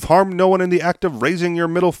 You've harmed no one in the act of raising your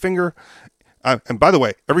middle finger. And by the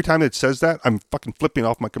way, every time it says that, I'm fucking flipping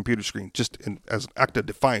off my computer screen, just as an act of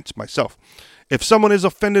defiance myself. If someone is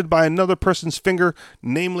offended by another person's finger,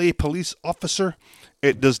 namely a police officer,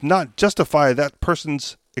 it does not justify that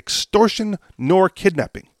person's extortion nor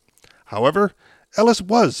kidnapping. However, Ellis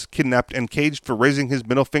was kidnapped and caged for raising his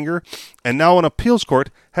middle finger, and now an appeals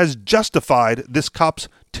court has justified this cop's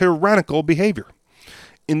tyrannical behavior.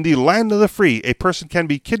 In the land of the free, a person can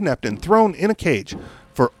be kidnapped and thrown in a cage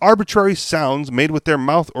for arbitrary sounds made with their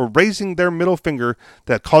mouth or raising their middle finger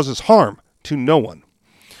that causes harm to no one.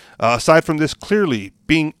 Aside from this clearly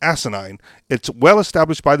being asinine, it's well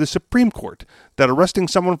established by the Supreme Court that arresting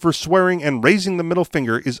someone for swearing and raising the middle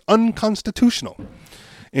finger is unconstitutional.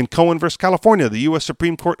 In Cohen v. California, the U.S.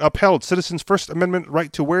 Supreme Court upheld citizens' First Amendment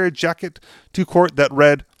right to wear a jacket to court that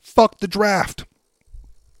read, "Fuck the draft."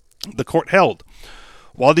 The court held,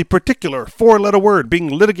 while the particular four-letter word being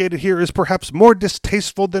litigated here is perhaps more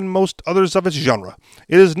distasteful than most others of its genre,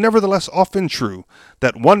 it is nevertheless often true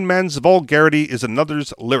that one man's vulgarity is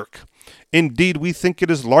another's lyric. Indeed, we think it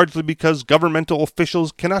is largely because governmental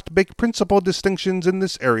officials cannot make principal distinctions in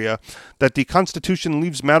this area that the Constitution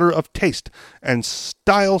leaves matter of taste and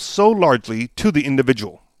style so largely to the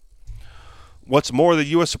individual. What's more, the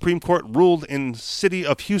U.S. Supreme Court ruled in City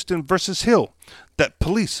of Houston v. Hill that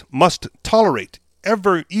police must tolerate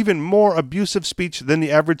even more abusive speech than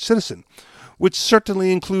the average citizen, which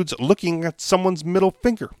certainly includes looking at someone's middle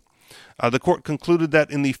finger. The court concluded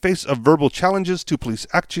that in the face of verbal challenges to police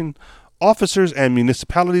action, officers and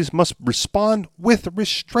municipalities must respond with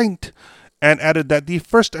restraint, and added that the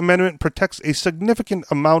First Amendment protects a significant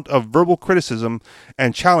amount of verbal criticism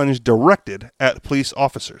and challenge directed at police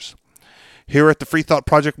officers. Here at the Free Thought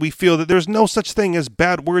Project, we feel that there's no such thing as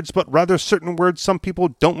bad words, but rather certain words some people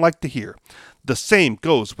don't like to hear. The same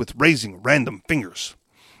goes with raising random fingers.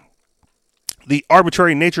 The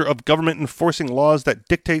arbitrary nature of government enforcing laws that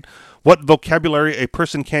dictate what vocabulary a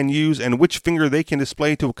person can use and which finger they can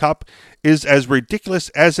display to a cop is as ridiculous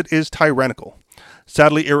as it is tyrannical.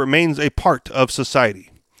 Sadly, it remains a part of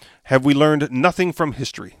society. Have we learned nothing from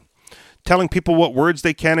history? Telling people what words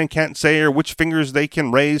they can and can't say or which fingers they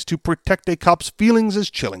can raise to protect a cop's feelings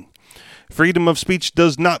is chilling. Freedom of speech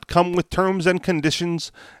does not come with terms and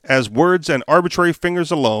conditions as words and arbitrary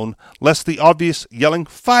fingers alone, lest the obvious yelling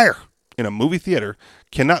 "fire" in a movie theater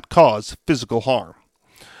cannot cause physical harm.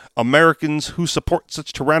 Americans who support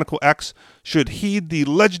such tyrannical acts should heed the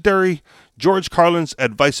legendary George Carlin's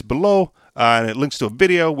advice below and it links to a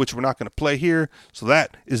video, which we're not going to play here. So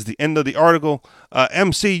that is the end of the article.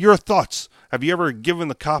 MC, your thoughts. Have you ever given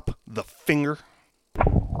the cop the finger?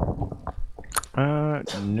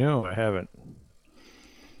 No, I haven't.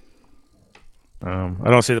 I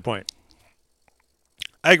don't see the point.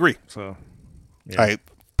 I agree. So, yeah.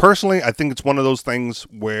 Personally, I think it's one of those things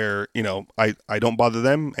where, I don't bother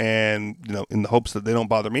them and, in the hopes that they don't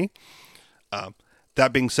bother me.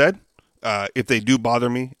 That being said, if they do bother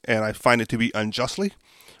me and I find it to be unjustly,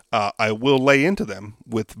 I will lay into them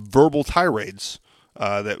with verbal tirades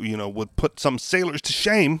that, would put some sailors to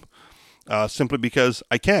shame simply because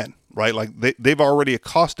I can, right? Like they've already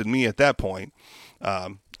accosted me at that point.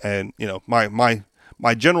 And,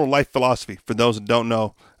 my general life philosophy, for those that don't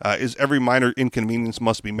know, is every minor inconvenience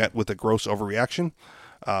must be met with a gross overreaction.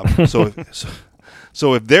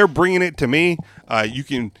 So if they're bringing it to me, you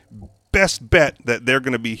can best bet that they're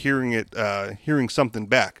going to be hearing something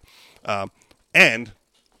back. And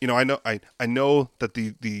I know that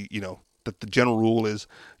that the general rule is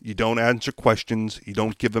you don't answer questions, you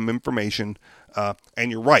don't give them information, and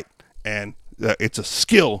you're right. And it's a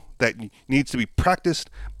skill that needs to be practiced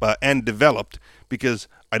and developed, because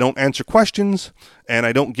I don't answer questions and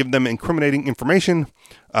I don't give them incriminating information,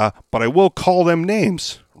 but I will call them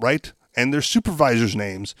names, right? And their supervisors'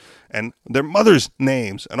 names and their mother's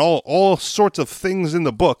names and all sorts of things in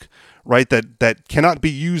the book, right, that cannot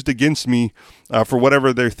be used against me for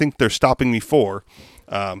whatever they think they're stopping me for,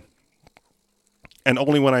 and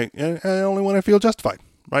only when I feel justified,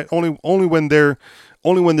 right? Only when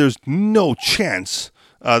there's no chance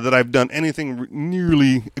that I've done anything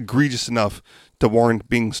nearly egregious enough to warrant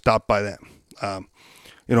being stopped by them. I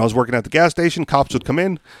was working at the gas station. Cops would come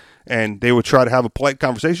in, and they would try to have a polite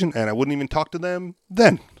conversation, and I wouldn't even talk to them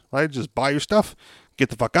then. Right? Just buy your stuff, get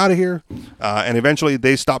the fuck out of here, and eventually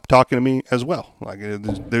they stopped talking to me as well. Like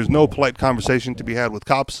there's no polite conversation to be had with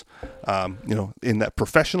cops. In that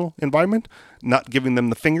professional environment, not giving them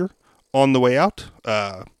the finger on the way out.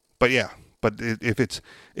 But if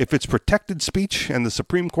it's protected speech, and the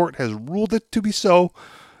Supreme Court has ruled it to be so,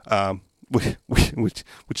 which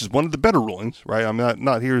is one of the better rulings, right? I'm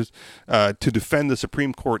not here to defend the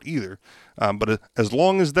Supreme Court either, but as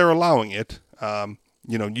long as they're allowing it,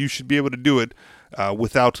 you should be able to do it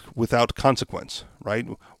without consequence, right?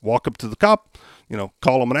 Walk up to the cop,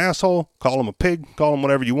 call him an asshole, call him a pig, call him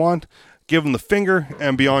whatever you want, give him the finger,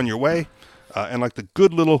 and be on your way. And like the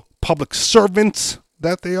good little public servants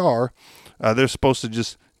that they are, they're supposed to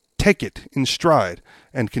just take it in stride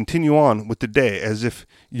and continue on with the day as if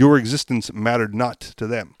your existence mattered not to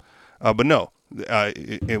them. But no,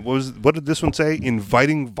 what did this one say?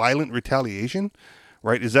 Inviting violent retaliation,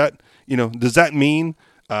 right? Is that, does that mean,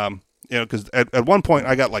 because at one point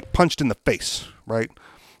I got like punched in the face, right?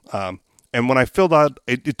 And when I filled out,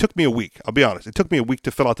 it took me a week. I'll be honest. It took me a week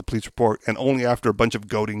to fill out the police report, and only after a bunch of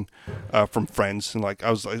goading from friends. And like I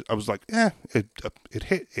was like,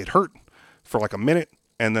 it hurt for like a minute,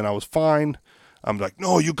 and then I was fine. I'm like,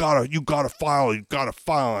 no, you gotta file.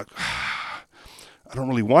 Like, I don't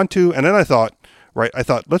really want to. And then I thought,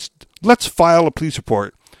 let's file a police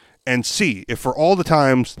report and see if for all the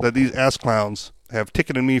times that these ass clowns have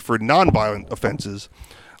ticketed me for non-violent offenses,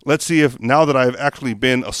 let's see if now that I've actually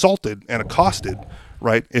been assaulted and accosted,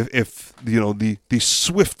 right, if the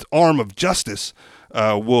swift arm of justice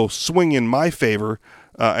will swing in my favor,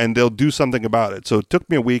 and they'll do something about it. So it took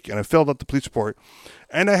me a week, and I filled out the police report,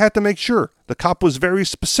 and I had to make sure the cop was very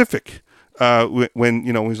specific when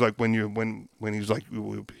he's like,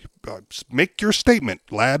 make your statement,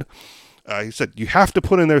 lad. He said, you have to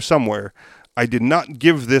put in there somewhere, I did not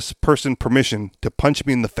give this person permission to punch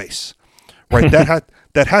me in the face. Right?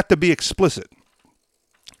 that had to be explicit.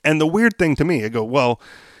 And the weird thing to me, I go, well,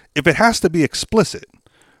 if it has to be explicit,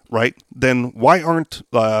 right, then why aren't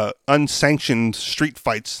unsanctioned street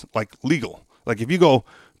fights like legal? Like if you go,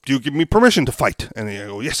 do you give me permission to fight? And you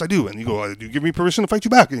go, yes, I do. And you go, do you give me permission to fight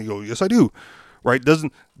you back? And you go, yes, I do. Right?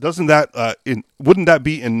 Doesn't that wouldn't that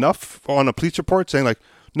be enough on a police report saying like,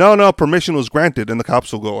 no, permission was granted, and the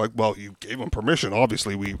cops will go like, well, you gave him permission.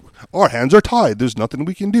 Obviously, our hands are tied. There's nothing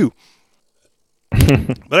we can do.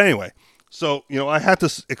 But anyway, so I had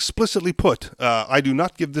to explicitly put, I did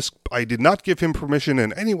not give him permission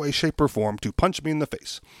in any way, shape, or form to punch me in the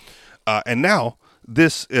face. And now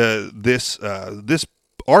this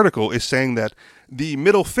article is saying that the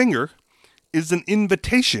middle finger is an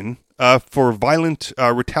invitation for violent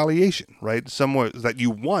retaliation, right? Somewhere that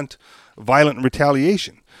you want violent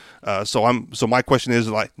retaliation. So my question is,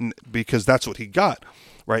 like, because that's what he got,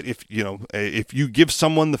 right? If you give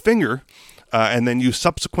someone the finger, and then you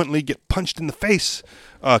subsequently get punched in the face,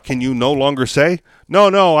 can you no longer say,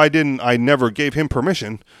 no, I didn't, I never gave him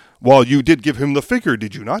permission? Well, you did give him the figure,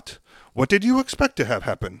 did you not? What did you expect to have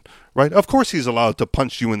happen? Right? Of course he's allowed to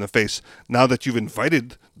punch you in the face now that you've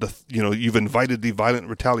invited the violent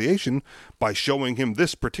retaliation by showing him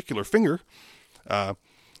this particular finger.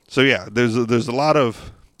 So yeah, there's a lot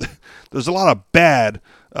of there's a lot of bad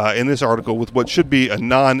in this article with what should be a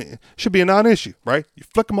non-issue, right? You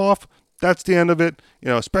flick them off, that's the end of it.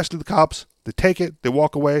 Especially the cops, they take it, they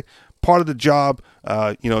walk away. Part of the job.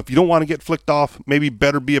 If you don't want to get flicked off, maybe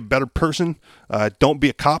better be a better person. Don't be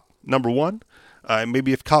a cop. Number one.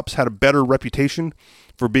 Maybe if cops had a better reputation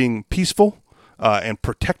for being peaceful and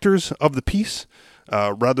protectors of the peace,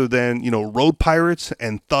 rather than road pirates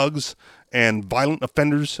and thugs and violent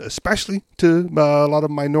offenders, especially to a lot of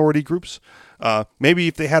minority groups. Maybe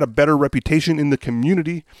if they had a better reputation in the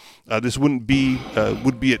community, this would be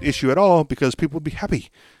an issue at all, because people would be happy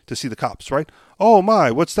to see the cops, right? Oh my,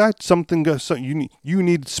 what's that? Something you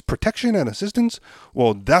need protection and assistance?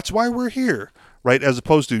 Well, that's why we're here, right? As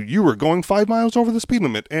opposed to, you were going 5 miles over the speed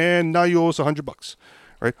limit and now you owe us $100,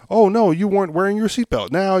 right? Oh no, you weren't wearing your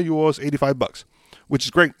seatbelt. Now you owe us $85. Which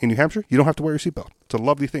is great. In New Hampshire, you don't have to wear your seatbelt. It's a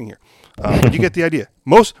lovely thing here. You get the idea.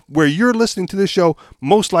 Where you're listening to this show,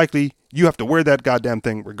 most likely you have to wear that goddamn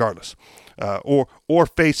thing regardless, or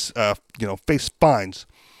face fines.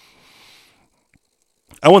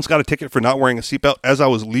 I once got a ticket for not wearing a seatbelt as I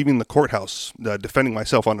was leaving the courthouse, defending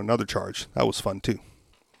myself on another charge. That was fun too.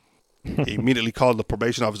 He immediately called the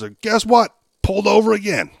probation officer. Guess what? Pulled over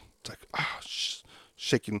again. It's like,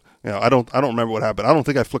 shaking. I don't remember what happened. I don't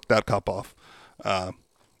think I flicked that cop off.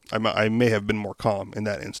 I may have been more calm in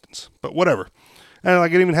that instance, but whatever. And I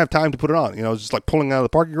didn't even have time to put it on. It was just like pulling out of the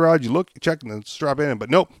parking garage. You look, you check, and then strap in.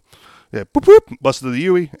 But nope. Yeah, boop, boop, busted the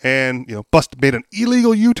Yui, and made an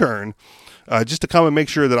illegal U-turn just to come and make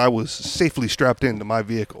sure that I was safely strapped into my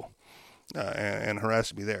vehicle, and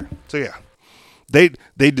harassed me there. So yeah,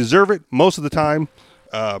 they deserve it most of the time,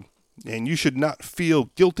 and you should not feel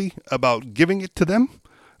guilty about giving it to them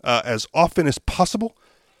as often as possible.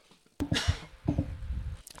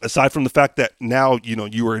 Aside from the fact that now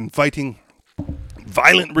you are inviting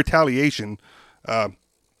violent retaliation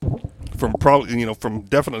from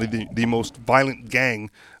definitely the most violent gang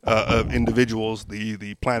of individuals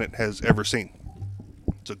the planet has ever seen.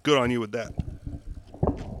 So good on you with that.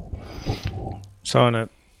 So on a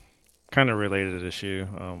kind of related issue,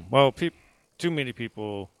 too many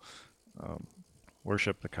people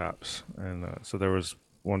worship the cops, and so there was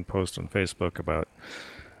one post on Facebook about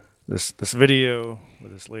this video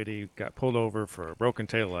where this lady got pulled over for a broken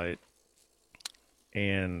taillight,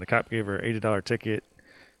 and the cop gave her an $80 ticket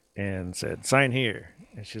and said, "Sign here."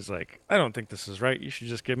 And she's like, "I don't think this is right. You should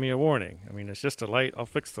just give me a warning. I mean, it's just a light. I'll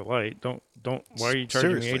fix the light. Don't. Why are you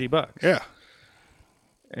charging me $80?" Yeah.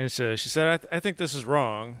 And so she said, I think this is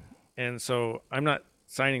wrong, and so I'm not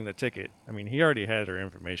signing the ticket. I mean, he already had her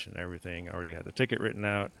information and everything. Already had the ticket written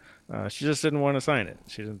out. She just didn't want to sign it.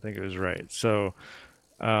 She didn't think it was right. So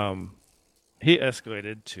he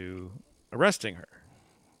escalated to arresting her.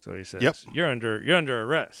 So he says, "Yep, you're under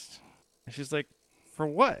arrest." And she's like, "For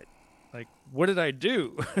what? Like, what did I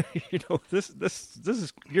do?" This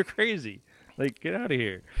is, you're crazy. Like, get out of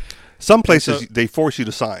here. Some places they force you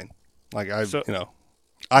to sign. Like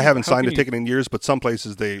I haven't signed a ticket in years, but some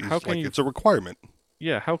places it's a requirement.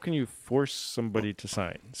 Yeah, how can you force somebody to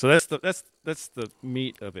sign? So that's the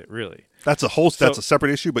meat of it, really. That's a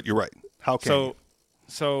separate issue, but you're right. How can you?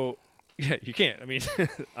 So yeah, you can't. I mean,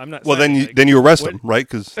 I'm not. Well, then you arrest them, right?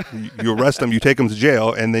 Because you arrest them, you take them to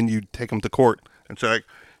jail, and then you take them to court and say, like,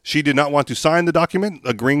 she did not want to sign the document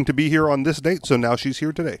agreeing to be here on this date, so now she's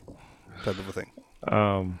here today, type of a thing.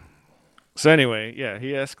 So anyway, yeah,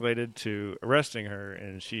 he escalated to arresting her,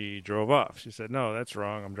 and she drove off. She said, "No, that's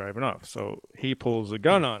wrong. I'm driving off." So he pulls a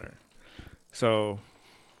gun on her. So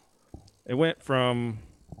it went from,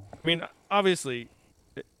 I mean, obviously,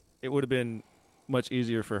 it would have been much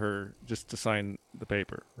easier for her just to sign the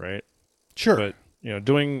paper, right? Sure. But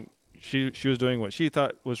she was doing what she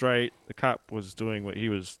thought was right. The cop was doing what he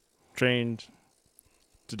was trained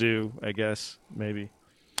to do, I guess, maybe.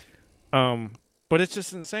 But it's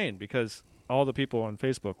just insane because all the people on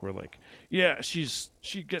Facebook were like, "Yeah, she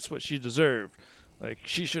gets what she deserved. Like,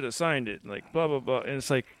 she should have signed it." Like, blah blah blah. And it's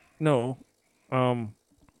like, no,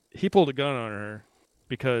 he pulled a gun on her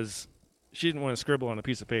because she didn't want to scribble on a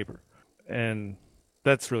piece of paper, and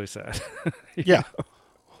that's really sad. Yeah.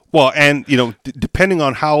 Well, and depending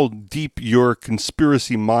on how deep your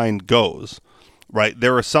conspiracy mind goes, right?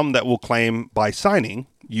 There are some that will claim by signing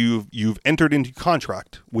you've entered into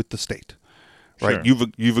contract with the state. right? Sure.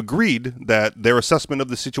 You've agreed that their assessment of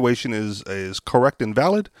the situation is correct and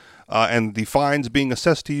valid, and the fines being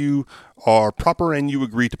assessed to you are proper, and you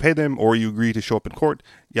agree to pay them, or you agree to show up in court,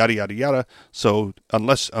 yada yada yada. So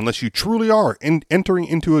unless you truly are entering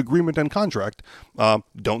into agreement and contract,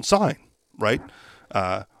 don't sign, right?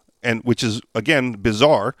 And which is again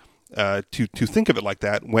bizarre. To think of it like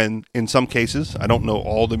that, when in some cases, I don't know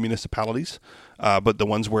all the municipalities, but the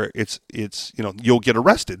ones where it's you'll get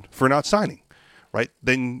arrested for not signing, right?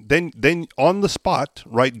 Then on the spot,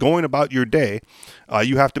 right, going about your day,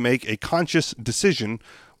 you have to make a conscious decision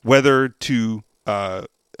whether to enter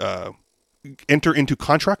into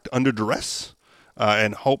contract under duress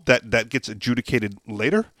and hope that gets adjudicated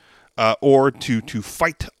later, or to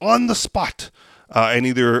fight on the spot. And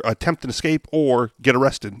either attempt an escape or get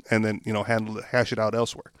arrested, and then hash it out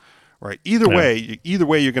elsewhere, right? Either way,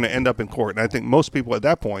 you're going to end up in court. And I think most people at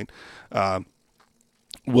that point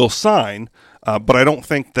will sign, but I don't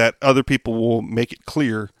think that other people will make it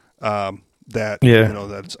clear that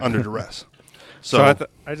that it's under duress. So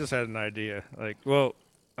I just had an idea. Like, well,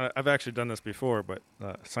 I've actually done this before, but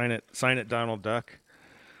sign it, Donald Duck,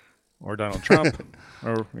 or Donald Trump,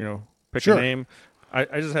 or pick a name.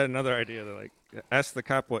 I just had another idea that, like, ask the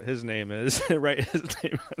cop what his name is. Write his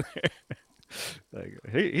name on there. Like,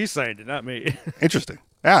 he signed it, not me. Interesting.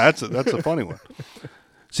 Yeah, that's a funny one.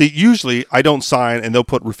 See, usually I don't sign, and they'll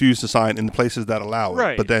put refuse to sign in the places that allow it.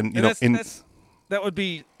 Right. But then that would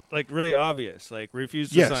be like really obvious. Like,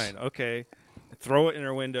 refuse to sign. Okay, throw it in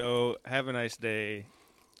her window. Have a nice day.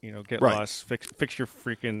 Get lost. Fix your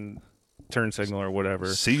freaking turn signal or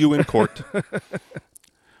whatever. See you in court.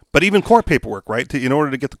 But even court paperwork, right? In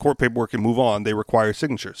order to get the court paperwork and move on, they require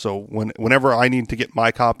signature. So whenever I need to get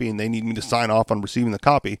my copy and they need me to sign off on receiving the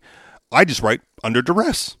copy, I just write under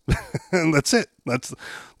duress, and that's it.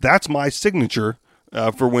 That's my signature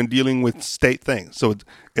for when dealing with state things. So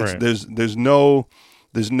there's no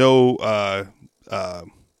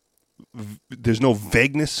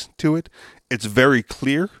vagueness to it. It's very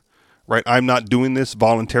clear. Right, I'm not doing this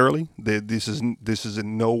voluntarily. This is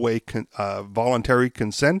in no way voluntary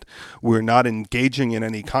consent. We're not engaging in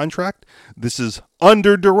any contract. This is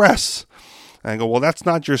under duress. And I go, well, that's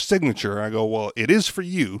not your signature. I go, well, it is for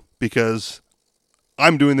you because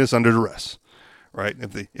I'm doing this under duress. Right?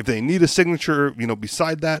 If they need a signature,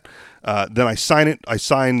 beside that, then I sign it. I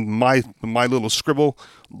sign my little scribble,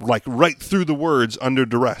 like right through the words under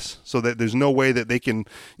duress, so that there's no way that they can,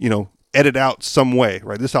 edit out some way,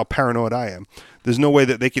 right? This is how paranoid I am. There's no way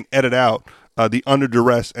that they can edit out the under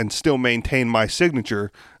duress and still maintain my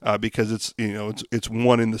signature because it's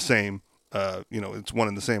one in the same. It's one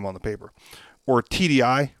in the same on the paper. Or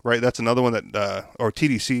TDI, right? That's another one that, or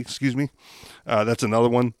TDC, excuse me. That's another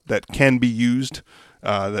one that can be used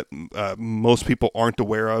that most people aren't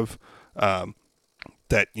aware of.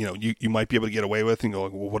 That you might be able to get away with, and go,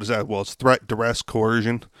 well, what is that? Well, it's threat, duress,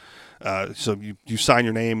 coercion. So you sign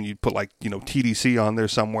your name and you put TDC on there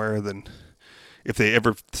somewhere. Then if they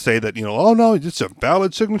ever say that, oh no, it's a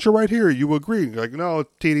valid signature right here, you agree. Like, no,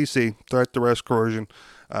 TDC, threat, duress, coercion.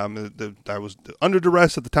 I was under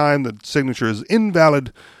duress at the time. The signature is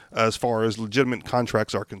invalid as far as legitimate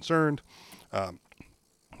contracts are concerned.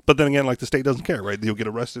 But then again, the state doesn't care, right? You'll get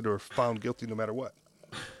arrested or found guilty no matter what.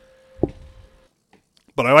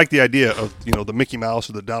 But I like the idea of, the Mickey Mouse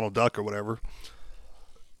or the Donald Duck or whatever.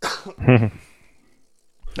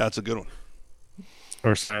 That's a good one.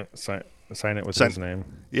 Or sign it with his name.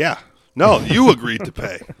 Yeah. No, you agreed to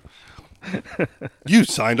pay. You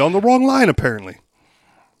signed on the wrong line, apparently.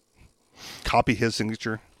 Copy his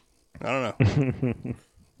signature. I don't know.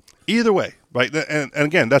 Either way, right? And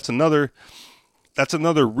again, that's another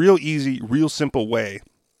real easy, real simple way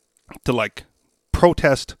to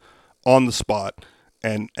protest on the spot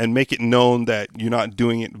and make it known that you're not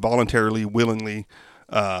doing it voluntarily, willingly.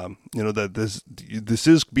 That this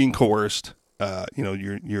is being coerced.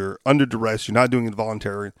 You're under duress. You're not doing it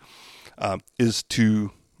voluntarily. Is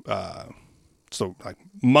to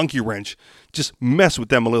monkey wrench, just mess with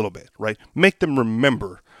them a little bit, right? Make them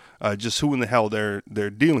remember just who in the hell they're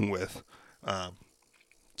dealing with,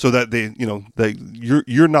 so that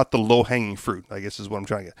you're not the low hanging fruit, I guess is what I'm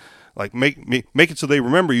trying to get. Make it so they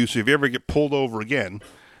remember you. So if you ever get pulled over again,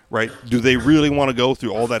 right? Do they really want to go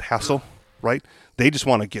through all that hassle, right? They just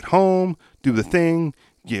want to get home, do the thing,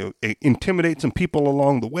 intimidate some people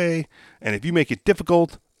along the way, and if you make it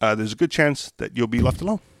difficult, there's a good chance that you'll be left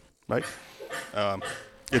alone, right?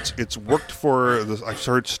 It's worked for. I've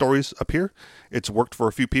heard stories up here. It's worked for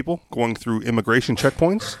a few people going through immigration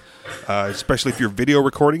checkpoints, especially if you're video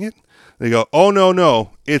recording it. They go, "Oh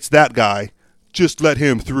no, it's that guy. Just let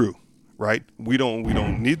him through," right? We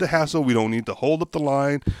don't need the hassle. We don't need to hold up the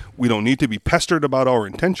line. We don't need to be pestered about our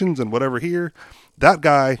intentions and whatever here. That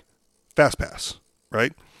guy, fast pass,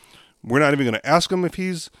 right? We're not even going to ask him if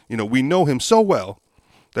he's, we know him so well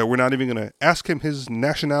that we're not even going to ask him his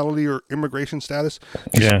nationality or immigration status.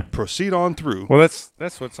 Just proceed on through. Well,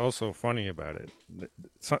 that's what's also funny about it.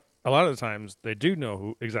 A lot of the times they do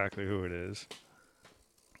know exactly who it is.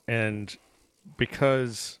 And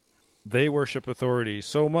because they worship authority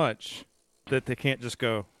so much that they can't just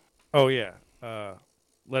go, oh yeah,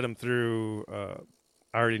 let him through.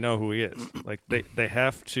 I already know who he is. Like they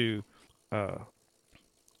have to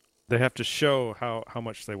show how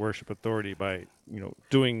much they worship authority by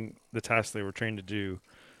doing the task they were trained to do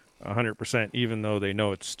 100%, even though they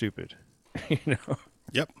know it's stupid.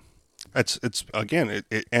 Yep. It's again,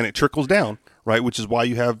 it trickles down, right? Which is why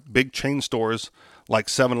you have big chain stores like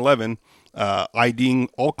 7-Eleven IDing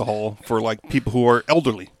alcohol for like people who are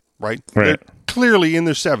elderly, right? They're clearly in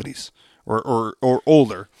their 70s or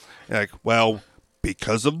older. Like, well,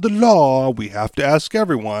 because of the law, we have to ask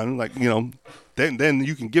everyone. Like, then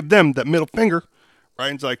you can give them that middle finger,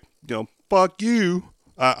 right? It's like, fuck you.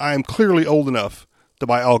 I am clearly old enough to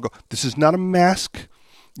buy alcohol. This is not a mask.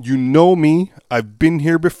 You know me. I've been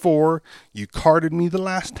here before. You carded me the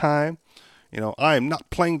last time. I am not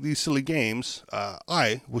playing these silly games.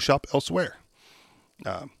 I will shop elsewhere.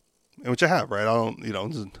 Which I have, right? I don't,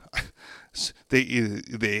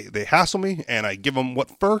 they hassle me and I give them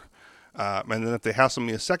what for. And then if they hassle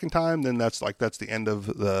me a second time, then that's the end of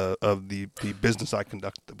the business I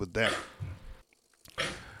conduct with them.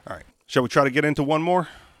 All right. Shall we try to get into one more?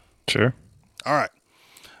 Sure. All right.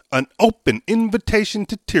 An open invitation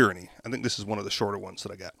to tyranny. I think this is one of the shorter ones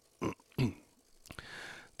that I got.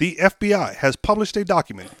 The FBI has published a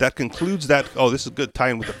document that concludes that, this is good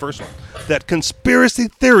tie-in with the first one, that conspiracy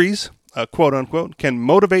theories, quote unquote, can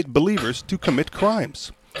motivate believers to commit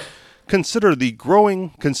crimes. Considering the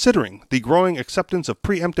growing acceptance of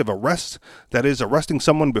preemptive arrest, that is, arresting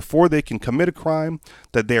someone before they can commit a crime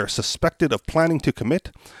that they are suspected of planning to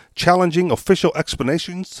commit, challenging official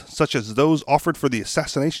explanations such as those offered for the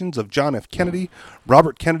assassinations of John F. Kennedy,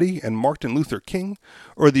 Robert Kennedy, and Martin Luther King,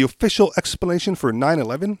 or the official explanation for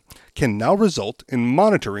 9/11, can now result in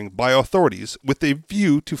monitoring by authorities with a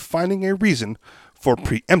view to finding a reason for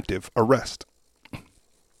preemptive arrest.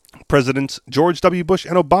 Presidents George W. Bush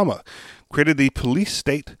and Obama created the police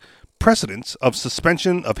state precedents of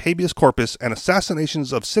suspension of habeas corpus and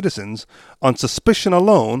assassinations of citizens on suspicion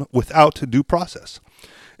alone without due process.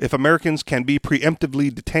 If Americans can be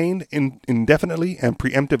preemptively detained indefinitely and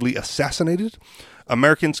preemptively assassinated,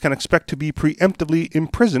 Americans can expect to be preemptively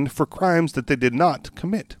imprisoned for crimes that they did not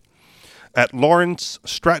commit. At Lawrence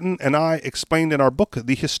Stratton and I explained in our book,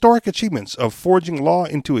 the historic achievements of forging law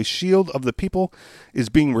into a shield of the people is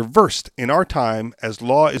being reversed in our time as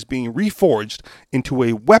law is being reforged into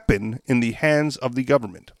a weapon in the hands of the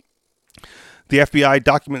government. The FBI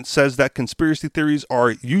document says that conspiracy theories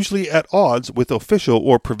are usually at odds with official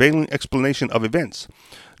or prevailing explanation of events.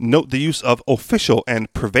 Note the use of official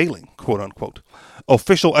and prevailing, quote unquote.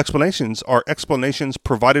 Official explanations are explanations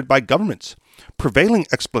provided by governments. Prevailing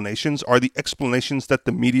explanations are the explanations that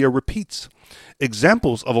the media repeats.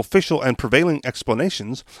 Examples of official and prevailing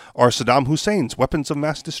explanations are Saddam Hussein's weapons of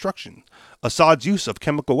mass destruction, Assad's use of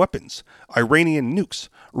chemical weapons, Iranian nukes,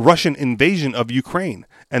 Russian invasion of Ukraine,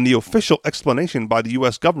 and the official explanation by the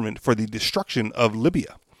U.S. government for the destruction of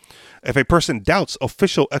Libya. If a person doubts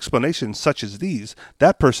official explanations such as these,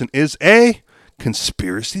 that person is a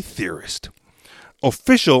conspiracy theorist.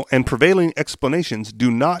 Official and prevailing explanations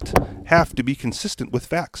do not have to be consistent with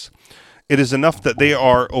facts. It is enough that they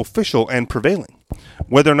are official and prevailing.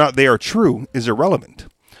 Whether or not they are true is irrelevant.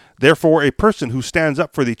 Therefore, a person who stands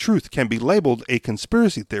up for the truth can be labeled a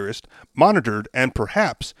conspiracy theorist, monitored, and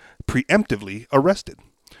perhaps preemptively arrested.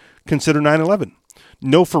 Consider 9/11.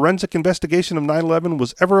 No forensic investigation of 9/11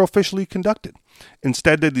 was ever officially conducted.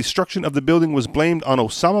 Instead, the destruction of the building was blamed on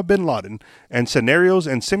Osama bin Laden, and scenarios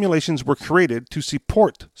and simulations were created to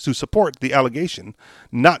support the allegation,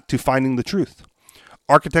 not to finding the truth.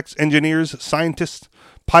 Architects, engineers, scientists,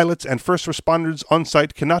 pilots, and first responders on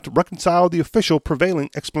site cannot reconcile the official prevailing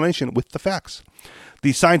explanation with the facts.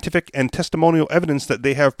 The scientific and testimonial evidence that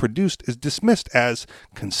they have produced is dismissed as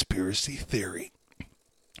conspiracy theory.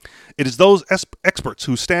 It is those experts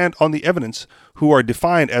who stand on the evidence who are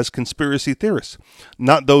defined as conspiracy theorists,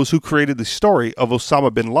 not those who created the story of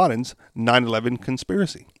Osama bin Laden's 9/11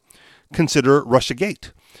 conspiracy. Consider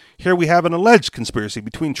Russiagate. Here we have an alleged conspiracy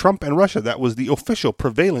between Trump and Russia that was the official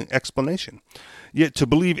prevailing explanation. Yet to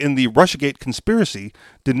believe in the Russiagate conspiracy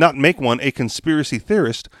did not make one a conspiracy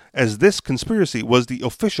theorist, as this conspiracy was the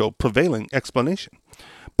official prevailing explanation.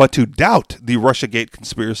 But to doubt the Russiagate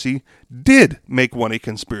conspiracy did make one a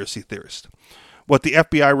conspiracy theorist. What the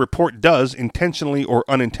FBI report does, intentionally or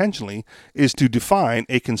unintentionally, is to define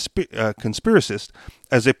a conspiracist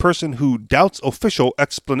as a person who doubts official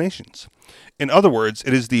explanations. In other words,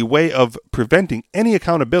 it is the way of preventing any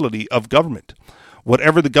accountability of government.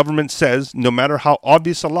 Whatever the government says, no matter how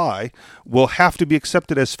obvious a lie, will have to be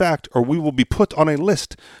accepted as fact, or we will be put on a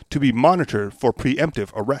list to be monitored for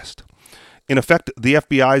preemptive arrest. In effect, the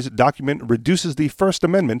FBI's document reduces the First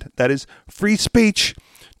Amendment, that is, free speech,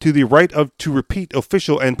 to the right to repeat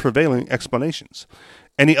official and prevailing explanations.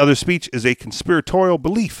 Any other speech is a conspiratorial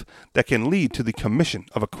belief that can lead to the commission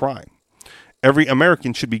of a crime. Every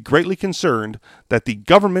American should be greatly concerned that the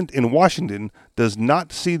government in Washington does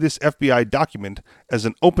not see this FBI document as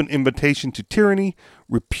an open invitation to tyranny,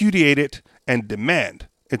 repudiate it, and demand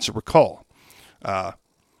its recall.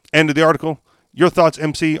 End of the article. Your thoughts,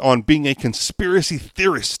 MC, on being a conspiracy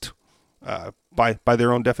theorist by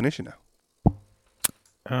their own definition now?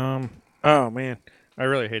 Oh man, I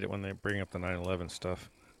really hate it when they bring up the 9/11 stuff,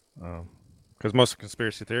 because most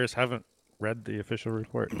conspiracy theorists haven't read the official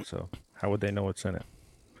report, so how would they know what's in it?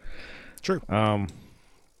 True. But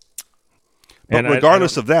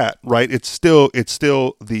regardless of that, right? It's still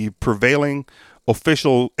the prevailing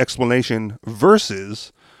official explanation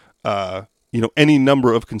versus any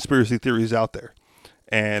number of conspiracy theories out there.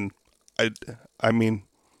 And I mean,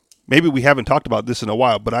 maybe we haven't talked about this in a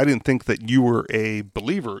while, but I didn't think that you were a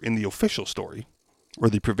believer in the official story or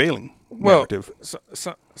the prevailing narrative.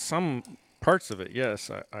 Some parts of it, yes,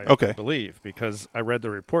 I believe, because I read the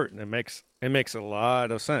report and it makes a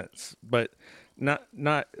lot of sense, but not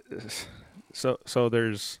so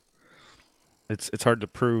there's it's hard to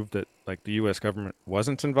prove that like the U.S. government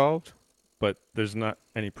wasn't involved, but there's not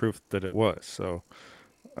any proof that it was. So,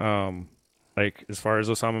 like as far as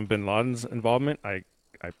Osama bin Laden's involvement, I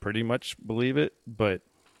pretty much believe it, but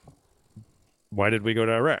why did we go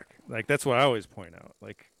to Iraq? Like that's what I always point out.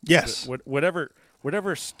 Like yes,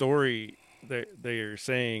 whatever story they're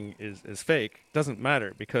saying is fake doesn't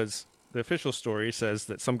matter, because the official story says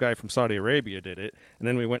that some guy from Saudi Arabia did it, and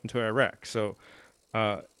then we went into Iraq. So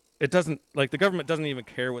it doesn't, like, the government doesn't even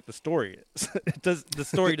care what the story is. The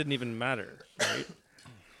story didn't even matter, right?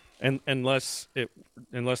 And unless the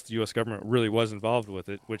U.S. government really was involved with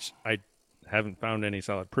it, which I haven't found any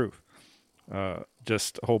solid proof.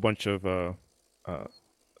 Just a whole bunch of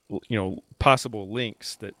possible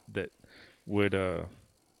links that would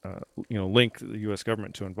link the U.S.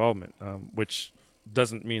 government to involvement, which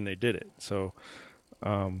doesn't mean they did it. So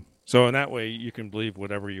in that way, you can believe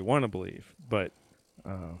whatever you want to believe.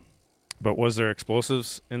 But was there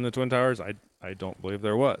explosives in the Twin Towers? I don't believe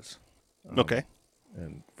there was. Okay.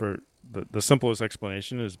 And for the simplest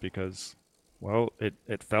explanation is because, well,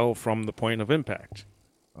 it fell from the point of impact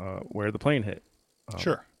where the plane hit.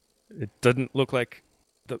 Sure. It doesn't look like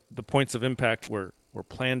the points of impact were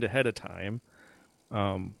planned ahead of time.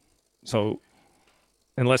 So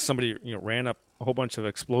unless somebody ran up a whole bunch of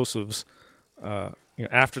explosives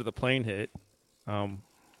after the plane hit,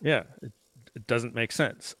 it doesn't make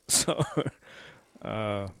sense. So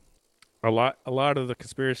a lot of the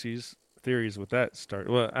conspiracies theories with that start.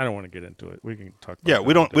 Well, I don't want to get into it. We can talk about yeah,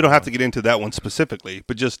 we don't have to get into that one specifically,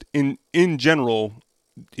 but just in general,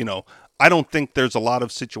 I don't think there's a lot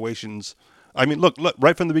of situations. I mean, look,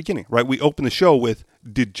 right from the beginning, right? We open the show with,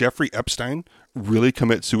 did Jeffrey Epstein really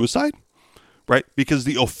commit suicide? Right? Because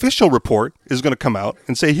the official report is going to come out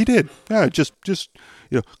and say he did. Yeah, just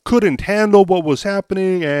couldn't handle what was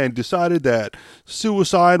happening and decided that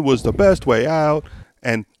suicide was the best way out.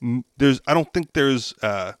 And I don't think there's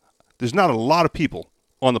not a lot of people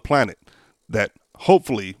on the planet that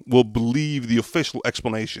hopefully will believe the official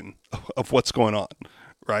explanation of what's going on.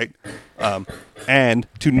 Right? And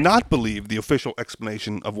to not believe the official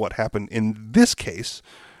explanation of what happened in this case,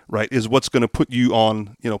 right, is what's going to put you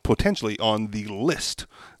on, potentially on the list,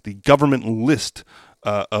 the government list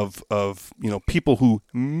of people who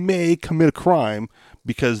may commit a crime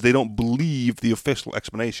because they don't believe the official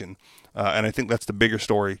explanation. And I think that's the bigger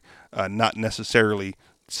story, not necessarily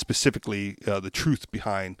specifically the truth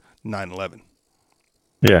behind 9/11.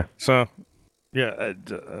 Yeah. So,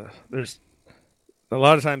 there's a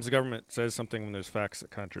lot of times the government says something when there's facts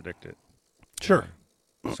that contradict it. Sure.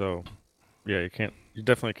 So, yeah, you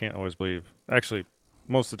definitely can't always believe. Actually,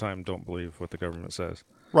 most of the time, don't believe what the government says.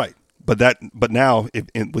 Right. But now,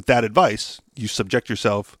 with that advice, you subject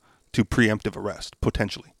yourself to preemptive arrest,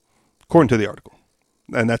 potentially, according to the article.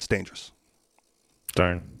 And that's dangerous.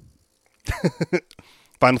 Darn.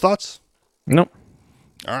 Final thoughts? Nope.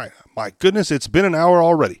 All right. My goodness, it's been an hour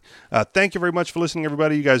already. Thank you very much for listening,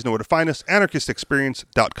 everybody. You guys know where to find us.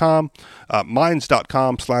 Anarchistexperience.com,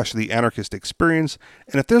 minds.com/the Anarchist Experience.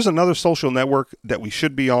 And if there's another social network that we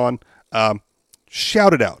should be on,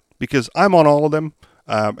 shout it out, because I'm on all of them.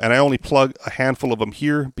 And I only plug a handful of them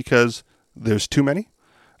here because there's too many.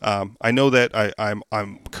 I know that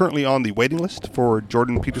I'm currently on the waiting list for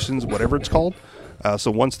Jordan Peterson's whatever it's called.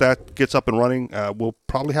 So once that gets up and running, we'll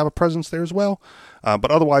probably have a presence there as well.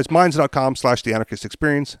 But otherwise, minds.com/the Anarchist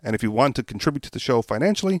Experience. And if you want to contribute to the show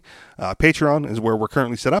financially, Patreon is where we're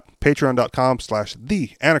currently set up.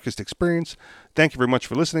 Patreon.com/the Anarchist Experience. Thank you very much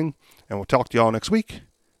for listening, and we'll talk to you all next week.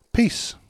 Peace.